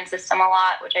endocrine system a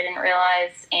lot, which I didn't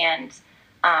realize. And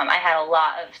I had a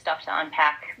lot of stuff to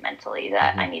unpack mentally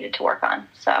that I needed to work on.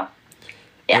 So,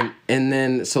 yeah. And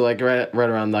then, so like right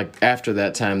around like after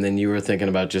that time, then you were thinking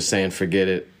about just saying, forget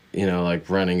it, you know, like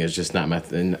running is just not my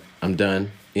thing. I'm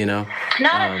done, you know?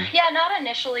 Not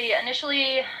initially.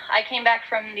 Initially, I came back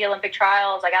from the Olympic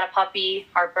trials. I got a puppy,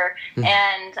 Harper,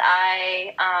 and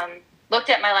I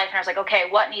looked at my life and I was like, okay,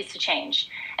 what needs to change?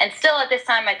 And still at this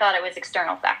time, I thought it was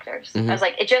external factors. I was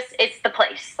like, it's the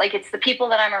place. Like, it's the people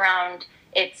that I'm around.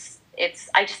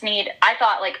 I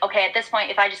thought like, okay, at this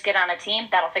point, if I just get on a team,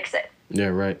 that'll fix it. Yeah,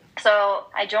 right. So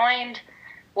I joined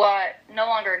what no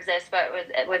longer exists, but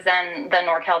it was then the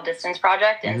NorCal Distance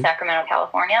Project in Sacramento,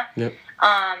 California. Yep.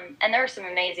 And there were some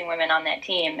amazing women on that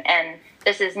team. And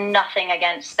this is nothing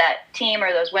against that team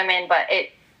or those women, but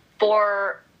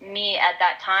for me at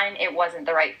that time, it wasn't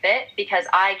the right fit because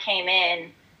I came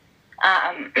in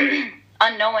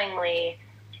unknowingly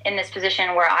in this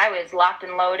position where I was locked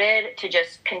and loaded to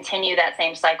just continue that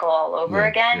same cycle all over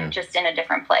again, just in a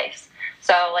different place.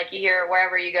 So, like, you hear,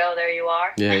 wherever you go, there you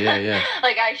are. Yeah.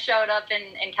 Like, I showed up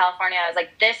in California. I was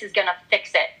like, this is going to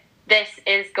fix it. This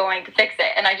is going to fix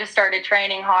it. And I just started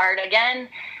training hard again.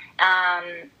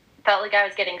 Felt like I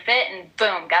was getting fit, and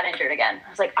boom, got injured again. I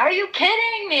was like, are you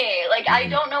kidding me? Like, I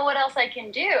don't know what else I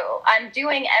can do. I'm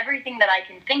doing everything that I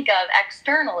can think of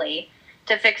externally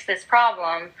to fix this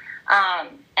problem.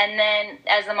 And then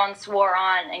as the months wore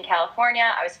on in California,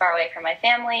 I was far away from my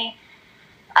family.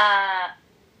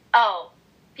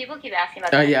 People keep asking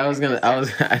about that.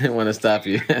 I didn't want to stop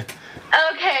you.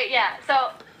 Okay, yeah.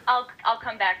 So I'll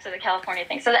come back to the California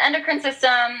thing. So the endocrine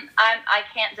system, I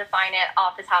can't define it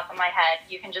off the top of my head.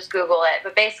 You can just Google it.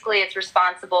 But basically, it's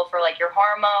responsible for like your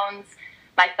hormones,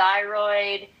 my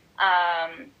thyroid,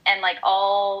 and like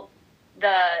all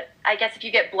the. I guess if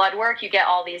you get blood work, you get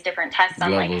all these different tests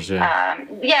on levels, like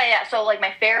yeah. So like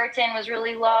my ferritin was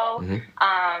really low.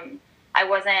 Mm-hmm.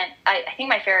 I think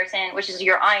my ferritin, which is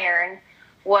your iron,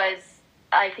 was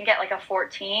I think at like a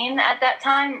 14 at that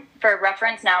time. For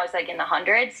reference, now it's like in the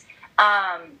hundreds.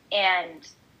 And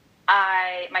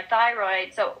my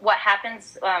thyroid, so what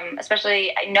happens,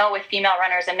 especially I know with female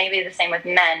runners and maybe the same with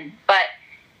men, but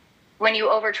when you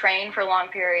overtrain for long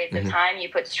periods of time, you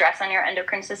put stress on your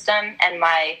endocrine system, and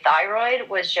my thyroid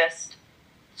was just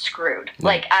screwed.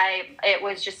 Like it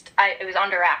was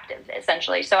underactive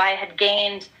essentially. So I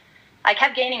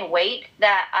kept gaining weight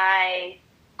that I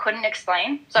couldn't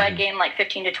explain. So I'd gained like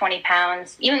 15 to 20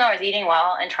 pounds, even though I was eating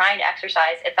well and trying to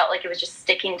exercise. It felt like it was just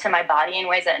sticking to my body in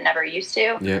ways that it never used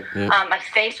to. My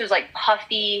face was like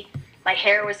puffy. My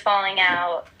hair was falling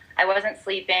out. I wasn't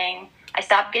sleeping. I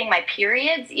stopped getting my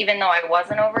periods, even though I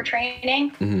wasn't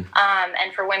overtraining.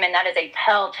 And for women, that is a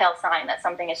telltale sign that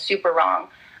something is super wrong.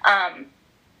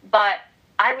 But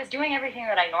I was doing everything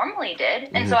that I normally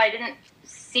did. And so I didn't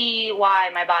see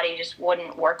why my body just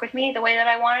wouldn't work with me the way that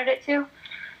I wanted it to.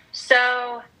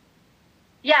 So,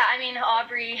 yeah, I mean,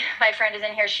 Aubrey, my friend, is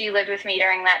in here. She lived with me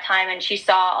during that time, and she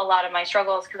saw a lot of my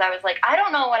struggles because I was like, I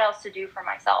don't know what else to do for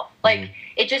myself. Like,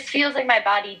 it just feels like my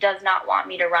body does not want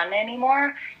me to run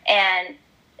anymore, and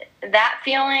that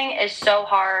feeling is so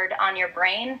hard on your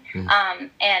brain,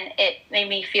 and it made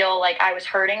me feel like I was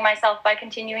hurting myself by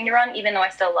continuing to run, even though I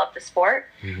still love the sport.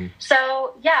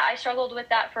 So, yeah, I struggled with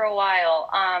that for a while.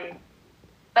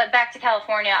 But back to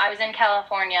California, I was in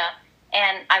California,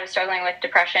 and I was struggling with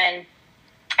depression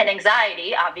and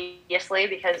anxiety, obviously,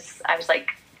 because I was like,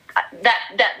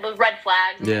 that the red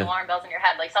flags and the alarm bells in your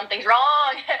head, like something's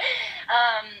wrong.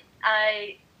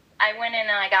 I went in and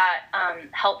I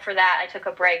got help for that. I took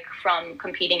a break from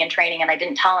competing and training, and I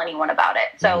didn't tell anyone about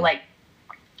it. So like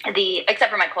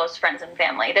except for my close friends and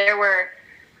family, there were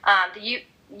the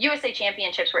USA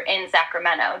Championships were in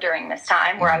Sacramento during this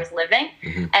time where I was living,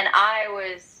 and I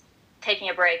was taking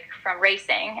a break from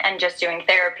racing and just doing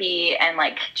therapy and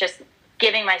like just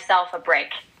giving myself a break,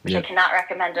 which I cannot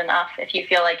recommend enough if you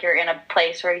feel like you're in a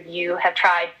place where you have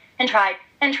tried and tried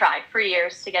and tried for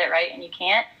years to get it right and you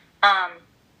can't.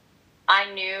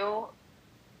 I knew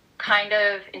kind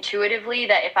of intuitively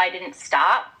that if I didn't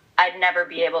stop, I'd never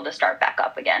be able to start back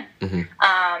up again.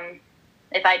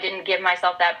 If I didn't give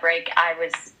myself that break, I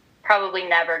was probably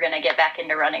never going to get back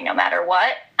into running no matter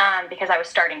what, because I was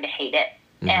starting to hate it.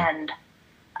 And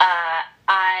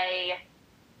I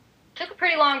took a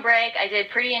pretty long break. I did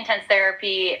pretty intense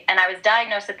therapy, and I was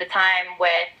diagnosed at the time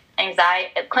with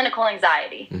clinical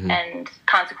anxiety and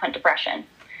consequent depression.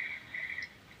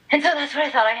 And so that's what I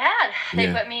thought I had.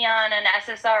 They put me on an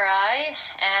SSRI,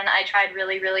 and I tried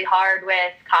really, really hard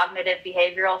with cognitive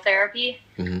behavioral therapy,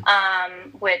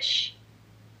 which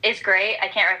is great. I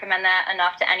can't recommend that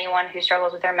enough to anyone who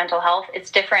struggles with their mental health. It's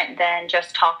different than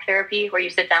just talk therapy, where you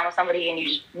sit down with somebody and you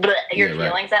just your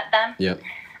feelings at them.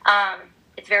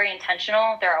 It's very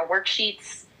intentional. There are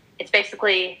worksheets. It's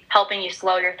basically helping you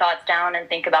slow your thoughts down and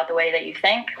think about the way that you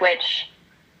think, which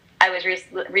I was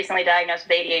recently diagnosed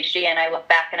with ADHD, and I look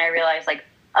back and I realize, like,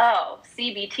 oh,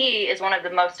 CBT is one of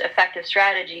the most effective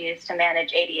strategies to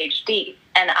manage ADHD,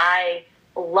 and I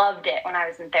loved it when I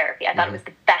was in therapy. I thought it was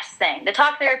the best thing. The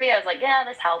talk therapy, I was like, yeah,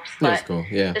 this helps, but that's cool.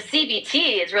 The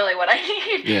CBT is really what I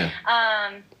need.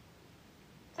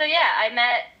 So yeah, I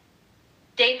met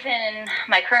Dathan,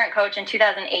 my current coach, in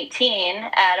 2018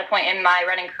 at a point in my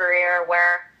running career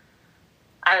where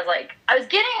I was like, I was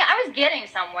getting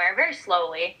somewhere very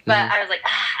slowly, but I was like,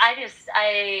 I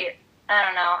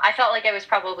don't know. I felt like it was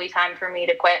probably time for me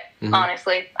to quit,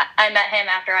 honestly. I met him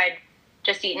after I'd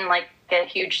just eaten like a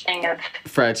huge thing of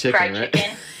fried chicken,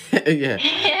 right? Yeah.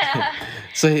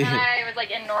 So I was like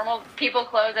in normal people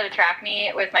clothes at a track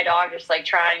meet with my dog, just like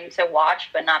trying to watch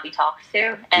but not be talked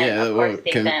to. And of course,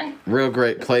 Dathan, real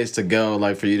great place to go,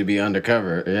 like for you to be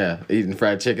undercover. Yeah, eating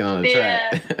fried chicken on the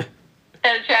track.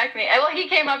 At a track meet. Well, he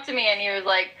came up to me and he was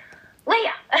like,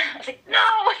 Leah. I was like,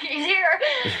 no, he's here.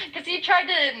 Because he tried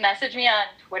to message me on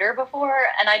Twitter before,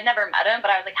 and I'd never met him,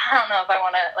 but I was like, I don't know if I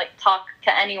want to like talk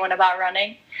to anyone about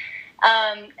running.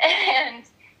 And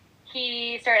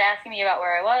he started asking me about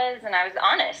where I was, and I was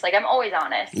honest. Like, I'm always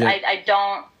honest. I've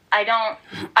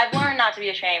learned not to be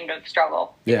ashamed of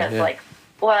struggle. Because like,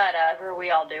 whatever, we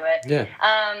all do it.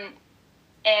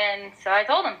 And so I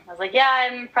told him, I was like, yeah,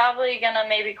 I'm probably going to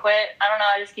maybe quit. I don't know.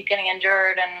 I just keep getting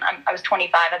injured. And I was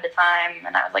 25 at the time.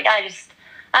 And I was like, I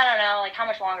don't know. Like, how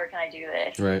much longer can I do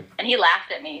this? Right. And he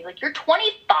laughed at me. He's like, you're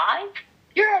 25?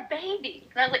 You're a baby.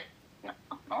 And I was like, no,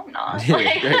 I'm not. You're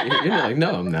like,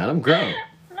 no, I'm not. I'm grown.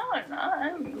 No, I'm not.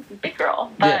 I'm a big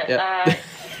girl. But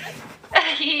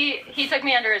he took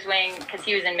me under his wing because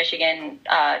he was in Michigan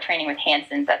training with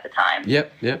Hanson's at the time.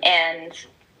 Yep. And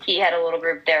he had a little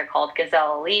group there called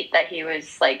Gazelle Elite that he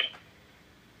was like,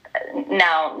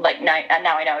 now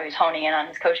I know he was honing in on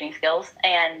his coaching skills.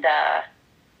 And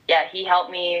he helped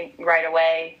me right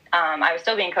away. I was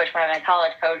still being coached by my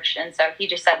college coach. And so he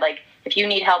just said, like, if you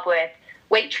need help with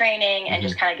weight training and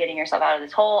just kind of getting yourself out of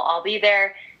this hole, I'll be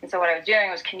there. And so what I was doing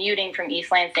was commuting from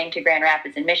East Lansing to Grand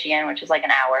Rapids in Michigan, which is like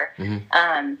an hour,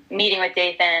 meeting with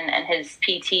Dathan and his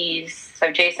PTs,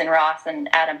 so Jason Ross and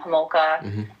Adam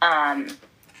Homolka,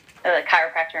 a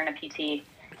chiropractor and a PT,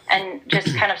 and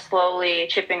just kind of slowly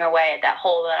chipping away at that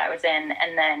hole that I was in.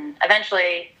 And then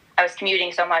eventually I was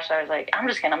commuting so much that I was like, I'm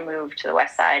just going to move to the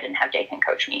west side and have Dathan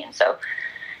coach me. And so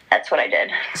that's what I did.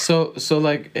 So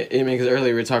like, I mean, because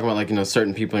earlier we were talking about, like, you know,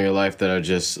 certain people in your life that are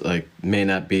just, like, may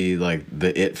not be, like,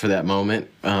 the it for that moment.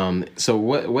 So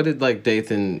what did, like,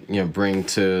 Dathan, you know, bring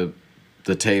to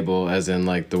the table, as in,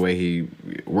 like, the way he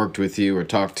worked with you or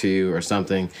talked to you or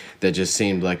something that just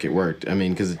seemed like it worked? I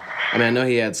mean, because, I know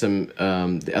he had some,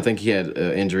 I think he had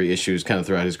injury issues kind of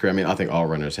throughout his career. I mean, I think all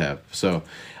runners have. So,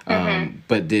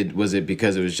 but was it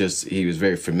because it was just, he was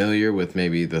very familiar with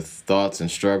maybe the thoughts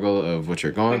and struggle of what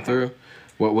you're going through?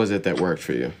 What was it that worked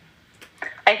for you?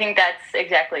 I think that's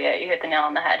exactly it. You hit the nail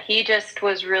on the head. He just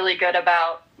was really good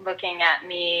about looking at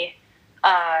me,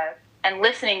 and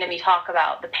listening to me talk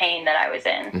about the pain that I was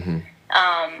in,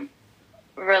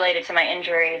 related to my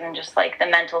injuries and just like the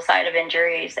mental side of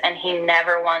injuries. And he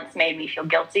never once made me feel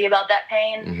guilty about that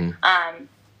pain.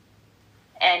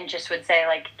 And just would say,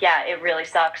 like, yeah, it really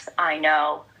sucks. I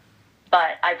know,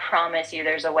 but I promise you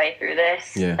there's a way through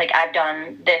this. Yeah. Like, I've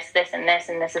done this, and this,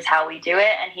 and this is how we do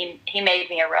it. And he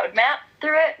made me a roadmap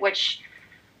through it, which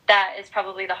that is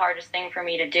probably the hardest thing for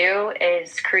me to do,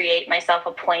 is create myself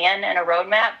a plan and a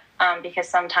roadmap. Because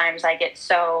sometimes I get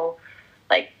so,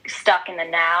 like, stuck in the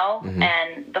now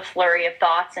and the flurry of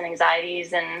thoughts and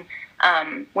anxieties. And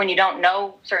when you don't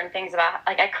know certain things about,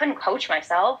 like, I couldn't coach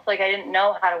myself. Like, I didn't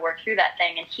know how to work through that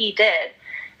thing, and he did.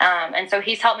 And so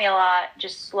he's helped me a lot,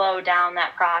 just slow down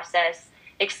that process,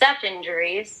 accept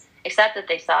injuries, accept that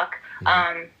they suck,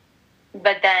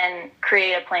 but then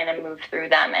create a plan and move through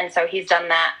them. And so he's done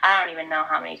that. I don't even know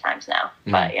how many times now.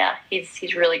 But, yeah,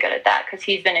 he's really good at that because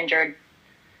he's been injured.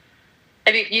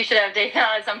 Maybe you should have Dathan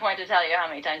on at some point to tell you how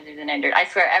many times he's been injured. I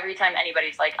swear, every time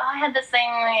anybody's like, oh, I had this thing,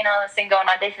 this thing going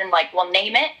on, Dathan, like, well,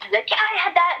 name it. He's like, yeah, I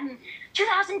had that in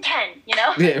 2010,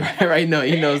 Yeah, right. No,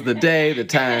 he knows the day, the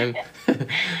time,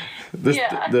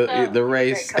 the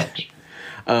race.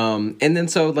 And then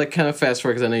so, like, kind of fast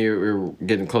forward, because I know you're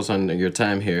getting close on your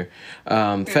time here.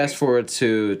 Fast forward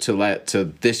to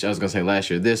this, I was going to say last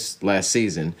year, this last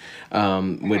season,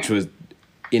 which was,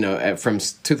 from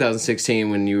 2016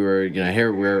 when you were,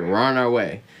 here we're on our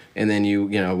way, and then you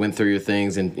went through your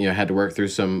things and had to work through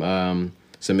some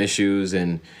issues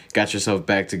and got yourself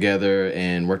back together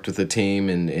and worked with the team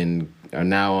and are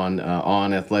now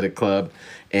on Athletic Club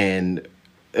and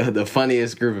the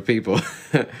funniest group of people,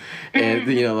 and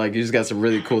like you just got some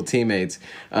really cool teammates.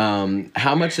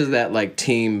 How much of that like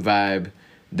team vibe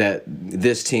that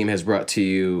this team has brought to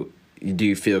you do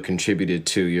you feel contributed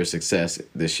to your success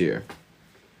this year?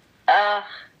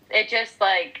 It just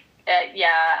I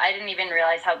didn't even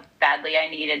realize how badly I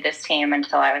needed this team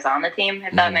until I was on the team,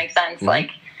 if that makes sense. Like,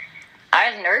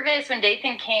 I was nervous when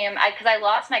Dathan came, because I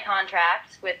lost my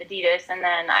contract with Adidas, and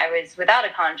then I was without a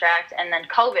contract, and then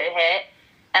COVID hit,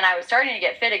 and I was starting to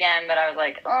get fit again, but I was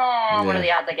like, what are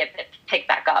the odds I get picked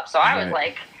back up? So I was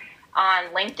like on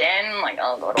LinkedIn, like,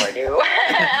 oh, what do I do?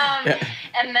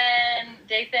 And then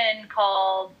Dathan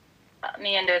called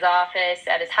me into his office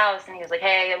at his house, and he was like,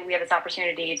 hey, we have this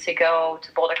opportunity to go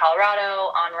to Boulder,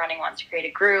 Colorado. On Running wants to create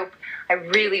a group. I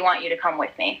really want you to come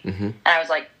with me. And I was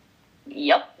like,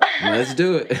 yep. Let's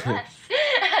do it. Yes.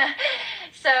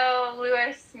 So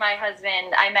Lewis, my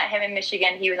husband, I met him in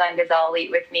Michigan. He was on Gazelle Elite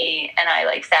with me, and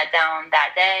I sat down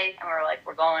that day, and we were like,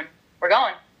 we're going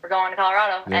to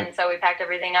Colorado. Yeah. And so we packed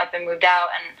everything up and moved out.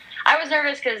 And I was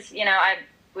nervous because, I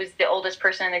was the oldest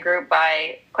person in the group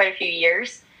by quite a few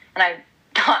years. And I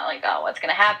thought, what's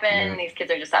going to happen? Yeah. These kids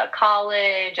are just out of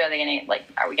college. Are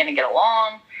we going to get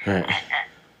along? Right.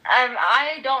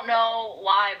 I don't know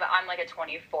why, but I'm like a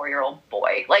 24-year-old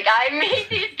boy. Like, I meet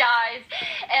these guys,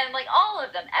 and like all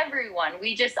of them, everyone,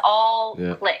 we just all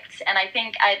clicked. And I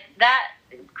think that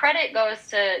credit goes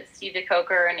to Steve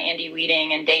DeCoker and Andy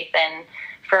Weeding and Dathan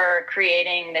for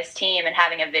creating this team and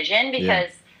having a vision,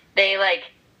 because they like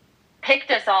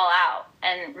picked us all out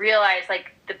and realized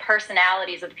like the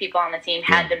personalities of the people on the team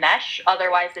had to mesh,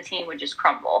 otherwise the team would just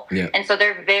crumble. And so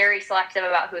they're very selective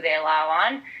about who they allow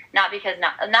on, not because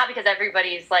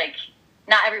everybody's like,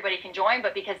 not everybody can join,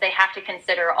 but because they have to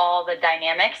consider all the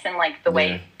dynamics and like the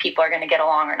way people are going to get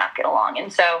along or not get along.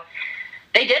 And so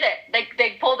they did it.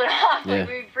 They pulled it off. Like,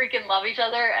 we freaking love each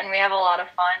other, and we have a lot of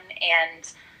fun, and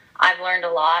I've learned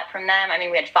a lot from them. I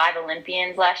mean, we had 5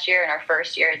 Olympians last year in our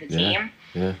first year as a team.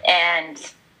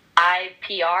 And I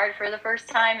PR'd for the first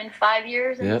time in 5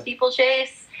 years in the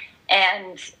steeplechase.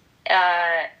 And,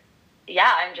 I'm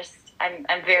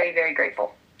very, very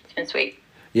grateful. It's been sweet.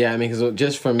 Yeah, I mean, because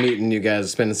just from meeting you guys,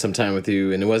 spending some time with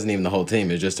you, and it wasn't even the whole team,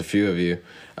 it was just a few of you.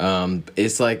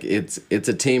 It's like, it's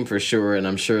a team for sure, and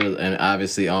I'm sure, and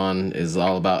obviously On is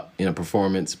all about,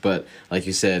 performance. But like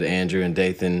you said, Andrew and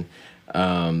Dathan,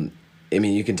 I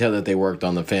mean, you can tell that they worked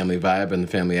on the family vibe and the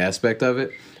family aspect of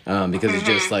it, because it's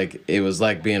just like, it was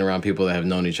like being around people that have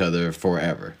known each other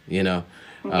forever,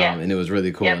 and it was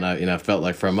really cool. And I felt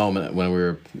like for a moment when we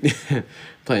were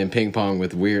playing ping pong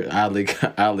with weird,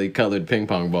 oddly colored ping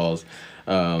pong balls,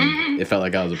 it felt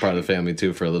like I was a part of the family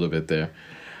too for a little bit there.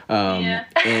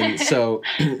 And so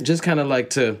just kind of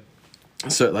like to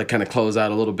kind of close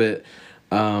out a little bit.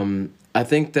 I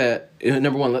think that,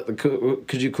 number one,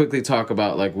 could you quickly talk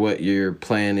about like what your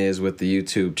plan is with the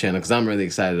YouTube channel? Because I'm really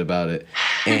excited about it,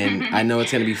 and I know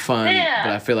it's going to be fun, but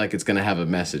I feel like it's going to have a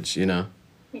message, Yeah.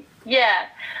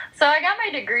 So I got my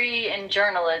degree in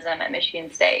journalism at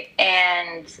Michigan State,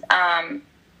 and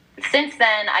since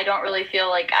then I don't really feel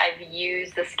like I've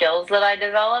used the skills that I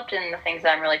developed and the things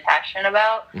that I'm really passionate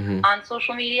about on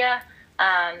social media.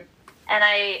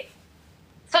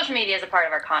 Social media is a part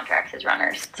of our contracts as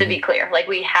runners, to be clear. Like,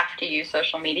 we have to use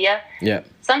social media. Yeah.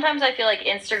 Sometimes I feel like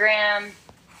Instagram,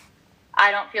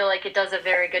 I don't feel like it does a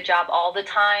very good job all the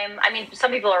time. I mean,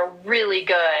 some people are really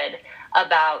good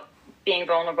about being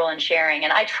vulnerable and sharing,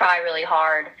 and I try really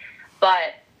hard.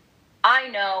 But I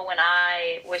know when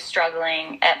I was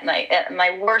struggling at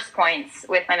my worst points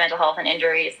with my mental health and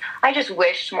injuries, I just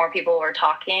wished more people were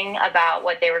talking about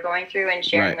what they were going through and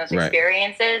sharing those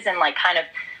experiences and like kind of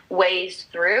ways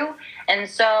through. And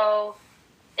so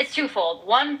it's twofold.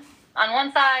 On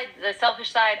one side, the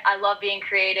selfish side, I love being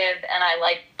creative and I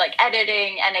like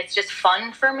editing, and it's just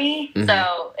fun for me.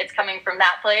 So it's coming from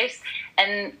that place.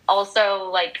 And also,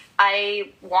 like,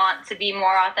 I want to be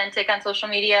more authentic on social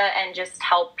media and just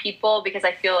help people, because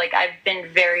I feel like I've been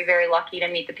very, very lucky to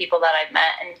meet the people that I've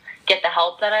met and get the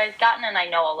help that I've gotten. And I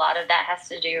know a lot of that has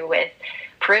to do with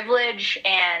privilege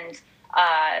and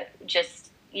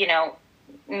just,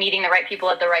 meeting the right people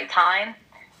at the right time.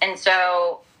 And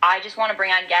so I just want to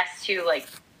bring on guests who like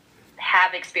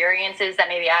have experiences that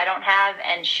maybe I don't have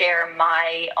and share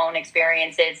my own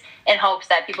experiences in hopes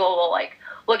that people will like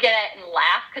look at it and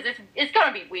laugh, because it's going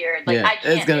to be weird. Like, I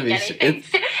can't take anything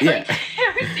serious.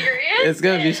 It's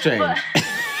going to be strange. But,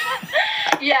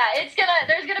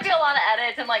 there's going to be a lot of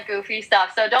edits and like goofy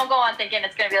stuff. So don't go on thinking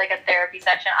it's going to be like a therapy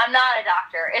section. I'm not a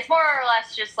doctor. It's more or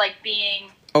less just like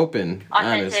being open,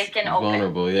 authentic, honest, and open.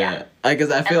 Vulnerable,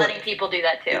 Because I feel and letting people do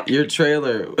that too. Your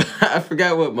trailer, I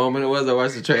forgot what moment it was. I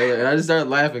watched the trailer and I just started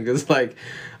laughing because like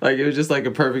it was just like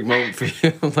a perfect moment for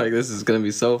you. Like, this is gonna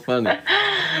be so funny.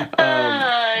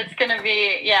 It's gonna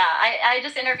be I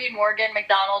just interviewed Morgan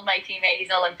McDonald, my teammate. He's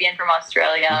an Olympian from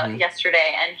Australia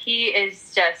yesterday, and he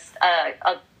is just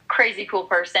a crazy cool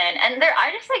person. And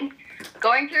I just like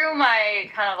going through my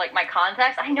kind of like my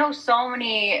contacts, I know so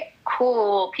many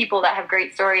cool people that have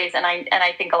great stories, and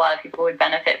I think a lot of people would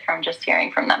benefit from just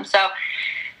hearing from them. So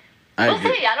we'll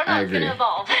see. I don't know. It's going to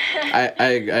evolve.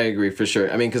 I agree for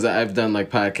sure. I mean, because I've done like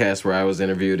podcasts where I was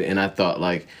interviewed, and I thought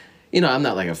like, I'm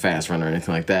not like a fast runner or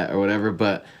anything like that or whatever,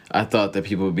 but I thought that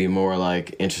people would be more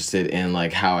like interested in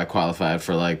like how I qualified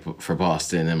for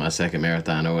Boston in my second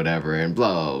marathon or whatever, and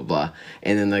blah, blah, blah.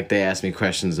 And then like they asked me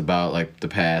questions about like the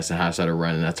past and how I started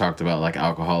running. I talked about like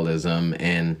alcoholism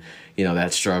and,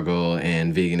 that struggle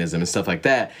and veganism and stuff like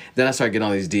that. Then I started getting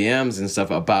all these DMs and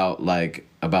stuff about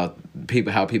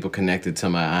people, how people connected to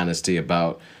my honesty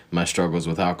about my struggles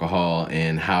with alcohol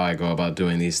and how I go about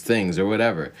doing these things or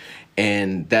whatever.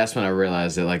 And that's when I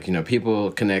realized that, like,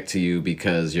 people connect to you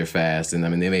because you're fast. And, I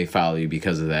mean, they may follow you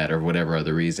because of that or whatever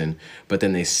other reason. But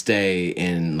then they stay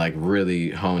and, like,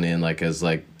 really hone in, like, as,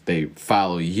 like, they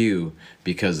follow you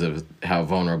because of how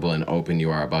vulnerable and open you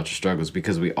are about your struggles.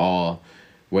 Because we all,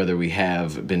 whether we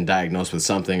have been diagnosed with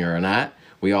something or not,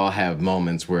 we all have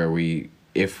moments where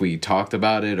if we talked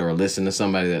about it or listened to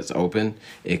somebody that's open,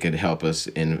 it could help us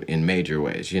in major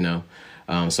ways, you know?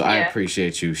 So I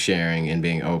appreciate you sharing and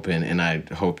being open, and I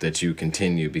hope that you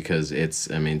continue, because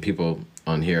people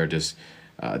on here just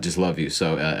love you.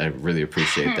 So I really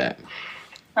appreciate that.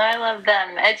 I love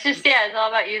them. It's just, it's all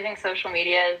about using social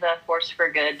media as a force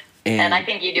for good. And I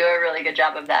think you do a really good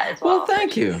job of that as well. Well,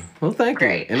 thank you.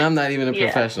 Great. And I'm not even a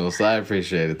professional, so I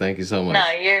appreciate it. Thank you so much.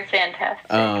 No, you're fantastic.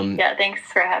 Thanks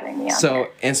for having me on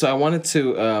So I wanted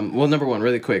to, number one,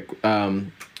 really quick,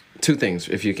 two things,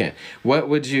 if you can. What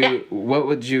would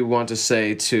you want to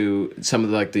say to some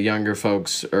of the younger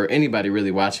folks or anybody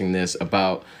really watching this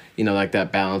about,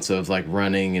 that balance of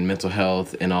running and mental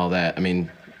health and all that? I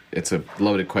mean, it's a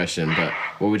loaded question, but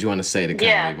what would you want to say to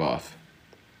kind of leave off?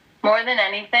 More than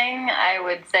anything, I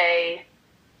would say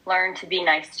learn to be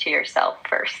nice to yourself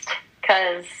first,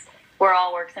 because we're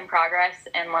all works in progress,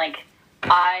 and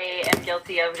I am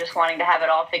guilty of just wanting to have it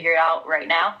all figured out right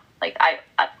now.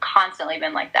 I've constantly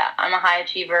been like that. I'm a high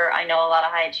achiever. I know a lot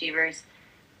of high achievers.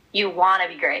 You want to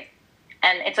be great,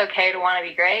 and it's okay to want to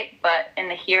be great, but in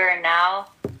the here and now,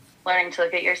 learning to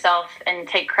look at yourself and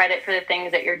take credit for the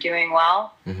things that you're doing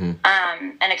well,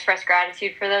 and express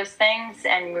gratitude for those things,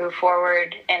 and move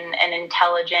forward in an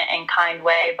intelligent and kind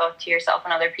way, both to yourself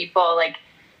and other people.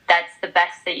 That's the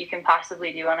best that you can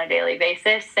possibly do on a daily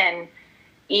basis. And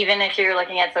even if you're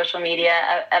looking at social media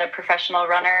at a professional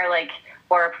runner,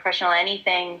 or a professional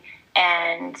anything,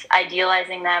 and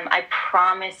idealizing them, I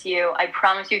promise you,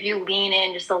 if you lean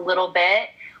in just a little bit,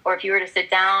 or if you were to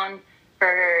sit down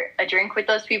for a drink with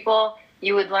those people,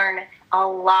 you would learn a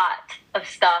lot of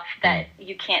stuff that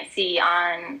you can't see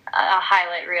on a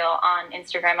highlight reel on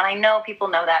Instagram. And I know people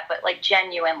know that, but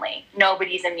genuinely,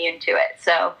 nobody's immune to it.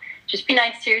 So just be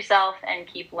nice to yourself and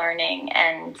keep learning.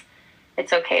 And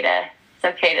it's okay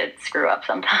to screw up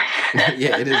sometimes.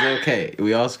 Yeah, it is okay.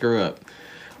 We all screw up.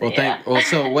 Well,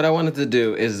 so what I wanted to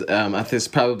do is, I think it's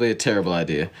probably a terrible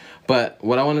idea, but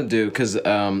what I want to do, because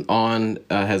On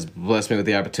has blessed me with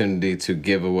the opportunity to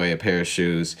give away a pair of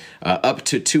shoes up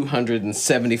to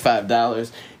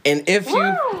 $275, and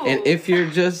if you're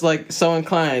just so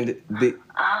inclined,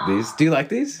 these, do you like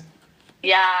these?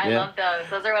 Yeah, I love those.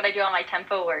 Those are what I do on my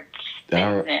tempo work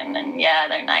things in, and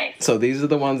they're nice. So these are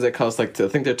the ones that cost I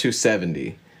think they're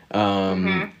 $270.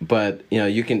 But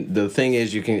you can, the thing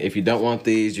is, you can, if you don't want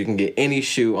these, you can get any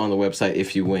shoe on the website.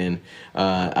 If you win,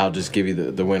 I'll just give you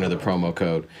the winner, the promo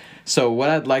code. So what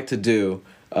I'd like to do,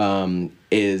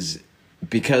 is,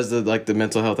 because of the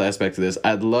mental health aspect of this,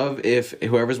 I'd love if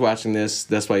whoever's watching this,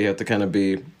 that's why you have to kind of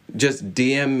just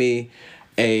DM me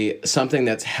something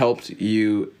that's helped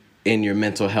you in your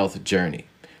mental health journey.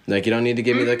 You don't need to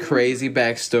give me the crazy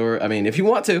backstory. I mean, if you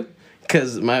want to,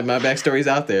 because my backstory's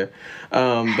out there.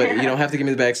 But you don't have to give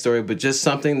me the backstory, but just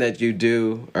something that you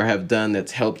do or have done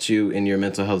that's helped you in your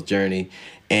mental health journey.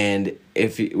 And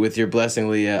with your blessing,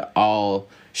 Leah, I'll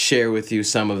share with you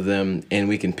some of them, and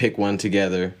we can pick one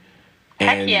together.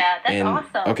 Heck yeah, that's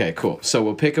awesome. Okay, cool. So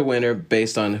we'll pick a winner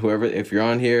based on whoever, if you're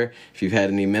on here, if you've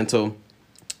had any mental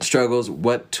struggles,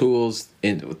 what tools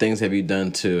and things have you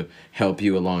done to help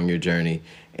you along your journey?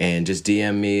 And just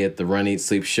DM me at the Run, Eat,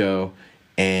 Sleep Show,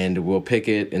 and we'll pick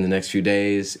it in the next few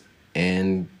days,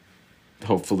 and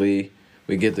hopefully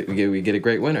we get a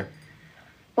great winner.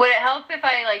 Would it help if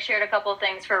I shared a couple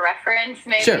things for reference,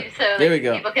 maybe, sure. So there we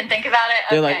go. People can think about it?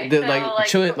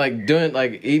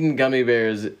 Eating gummy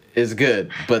bears is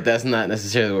good, but that's not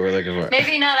necessarily what we're looking for.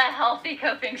 Maybe not a healthy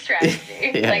coping strategy.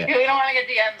 We don't want to get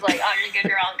DMs I'm a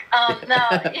good drunk.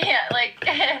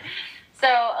 So,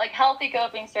 healthy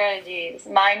coping strategies,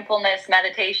 mindfulness,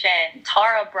 meditation.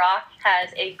 Tara Brock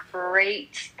has a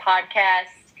great podcast.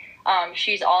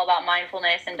 She's all about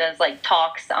mindfulness and does,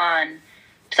 talks on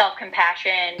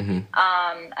self-compassion. And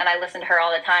I listen to her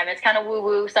all the time. It's kind of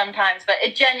woo-woo sometimes, but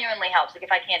it genuinely helps.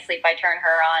 If I can't sleep, I turn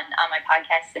her on my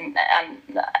podcast and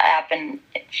the app, and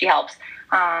she helps.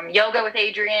 Yoga with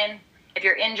Adrienne. If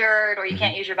you're injured or you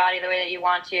can't use your body the way that you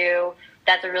want to,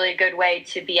 that's a really good way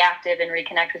to be active and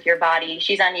reconnect with your body.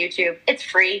 She's on YouTube. It's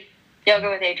free. Yoga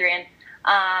with Adrienne.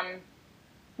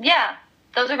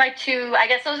 Those are my two. I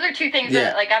guess those are two things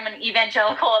that I'm an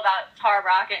evangelical about Tara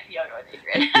Brock and Yoga with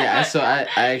Adrienne. So I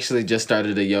actually just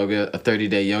started a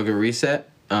 30-day yoga reset,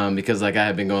 because I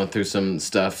have been going through some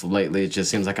stuff lately. It just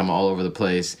seems like I'm all over the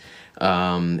place.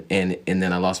 And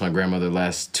then I lost my grandmother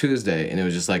last Tuesday, and it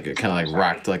was just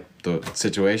rocked the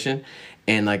situation.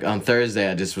 And on Thursday,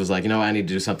 I just was I need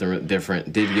to do something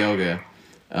different. Did yoga,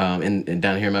 and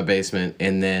down here in my basement,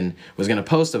 and then was gonna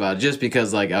post about it just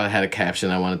because like I had a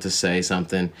caption, I wanted to say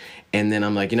something, and then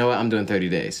I'm like, you know what, I'm doing 30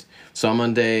 days. So I'm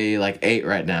on day like 8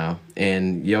 right now,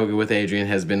 and Yoga with Adrian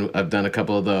I've done a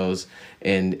couple of those,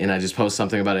 and I just post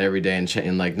something about it every day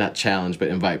and like not challenge, but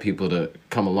invite people to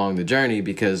come along the journey,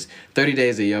 because 30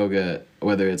 days of yoga,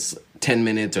 whether it's 10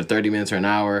 minutes or 30 minutes or an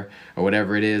hour or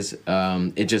whatever it is,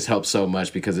 it just helps so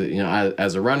much, because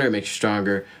as a runner it makes you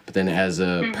stronger, but then as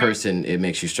a person it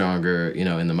makes you stronger,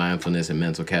 in the mindfulness and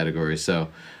mental categories. So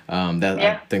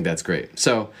I think that's great.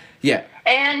 So yeah.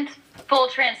 And full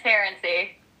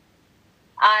transparency,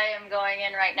 I am going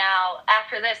in right now.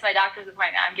 After this, my doctor's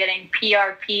appointment, I'm getting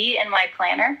PRP in my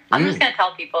planner. I'm just going to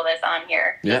tell people this on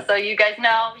here. Yeah. Just so you guys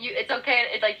know, it's okay.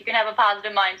 It's like you can have a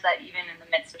positive mindset even in the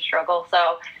midst of struggle.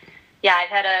 So, yeah,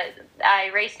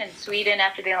 I raced in Sweden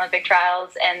after the Olympic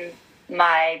trials, and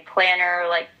my planner,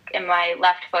 like in my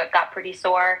left foot, got pretty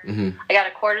sore. I got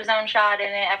a cortisone shot in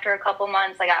it after a couple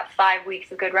months. I got 5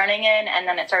 weeks of good running in, and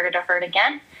then it started to hurt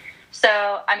again.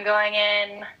 So I'm going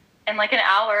in like an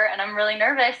hour, and I'm really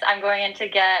nervous. I'm going in to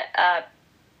get a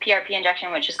PRP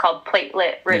injection, which is called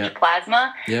platelet-rich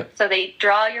plasma. Yep. So they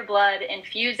draw your blood,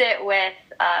 infuse it with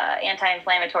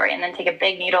anti-inflammatory, and then take a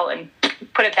big needle and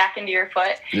put it back into your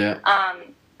foot. Yeah.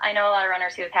 I know a lot of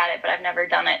runners who have had it, but I've never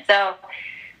done it. So,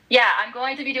 yeah, I'm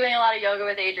going to be doing a lot of yoga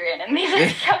with Adrian in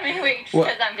these coming weeks,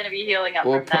 because I'm going to be healing up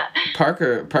from that.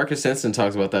 Parker Simpson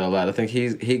talks about that a lot. I think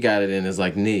he got it in his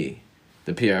like knee,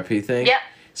 the PRP thing. Yep.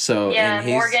 So yeah,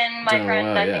 Morgan, my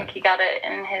friend, I think he got it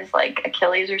in his like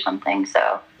Achilles or something.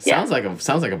 So sounds like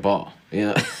a ball.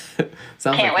 Can't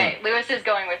wait. Lewis is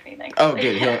going with me. Thanks. Oh,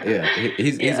 good.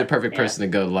 He's a perfect person to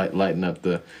go lighten up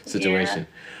the situation.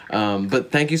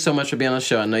 But thank you so much for being on the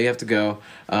show. I know you have to go.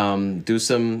 Do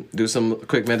some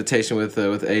quick meditation with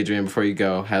Adrian before you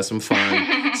go. Have some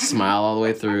fun. Smile all the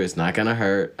way through. It's not gonna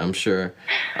hurt, I'm sure.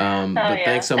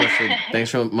 Thanks so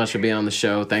much for being on the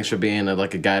show. Thanks for being a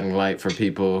guiding light for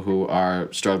people who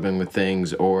are struggling with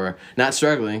things, or not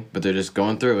struggling, but they're just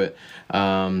going through it.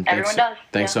 Everyone does.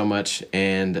 Thanks so much,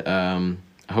 and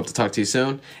I hope to talk to you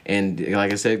soon. And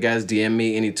like I said, guys, DM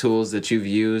me any tools that you've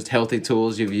used, healthy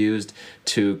tools you've used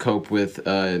to cope with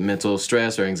mental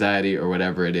stress or anxiety or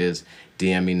whatever it is.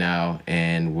 DM me now,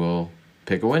 and we'll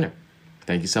pick a winner.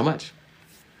 Thank you so much.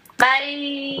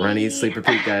 Bye. Run, eat, sleep,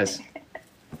 repeat, guys.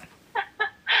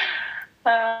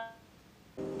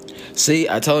 See,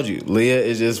 I told you, Leah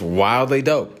is just wildly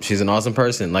dope. She's an awesome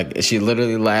person. Like, she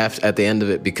literally laughed at the end of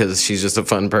it because she's just a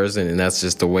fun person, and that's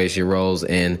just the way she rolls.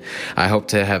 And I hope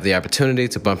to have the opportunity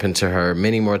to bump into her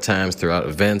many more times throughout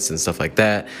events and stuff like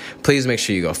that. Please make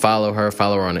sure you go follow her.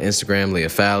 Follow her on Instagram, Leah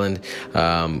Falland.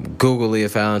 Google Leah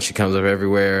Falland. She comes up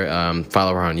everywhere.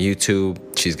 Follow her on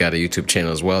YouTube. She's got a YouTube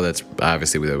channel as well. That's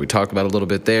obviously that we talked about a little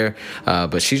bit there.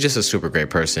 But she's just a super great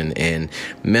person. And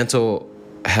mental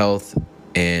health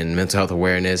and mental health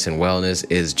awareness and wellness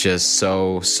is just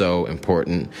so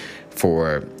important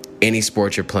for any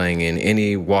sport you're playing in,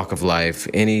 any walk of life,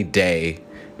 any day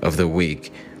of the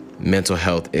week. Mental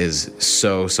health is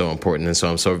so important. And so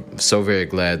I'm so very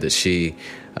glad that she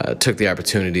took the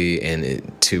opportunity and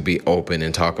to be open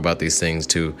and talk about these things,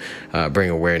 to bring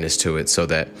awareness to it, so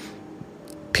that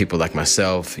people like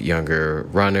myself, younger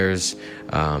runners,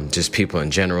 just people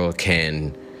in general,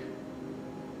 can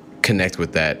connect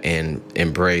with that and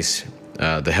embrace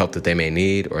the help that they may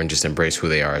need, or just embrace who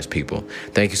they are as people.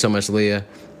 Thank you so much, Leah.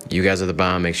 You guys are the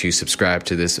bomb. Make sure you subscribe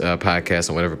to this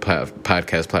podcast on whatever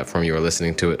podcast platform you are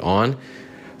listening to it on.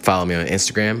 Follow me on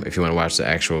Instagram if you want to watch the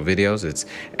actual videos. It's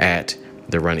at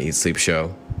the Run, Eat, Sleep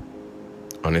Show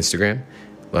on Instagram.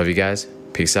 Love you guys.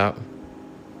 Peace out.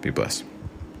 Be blessed.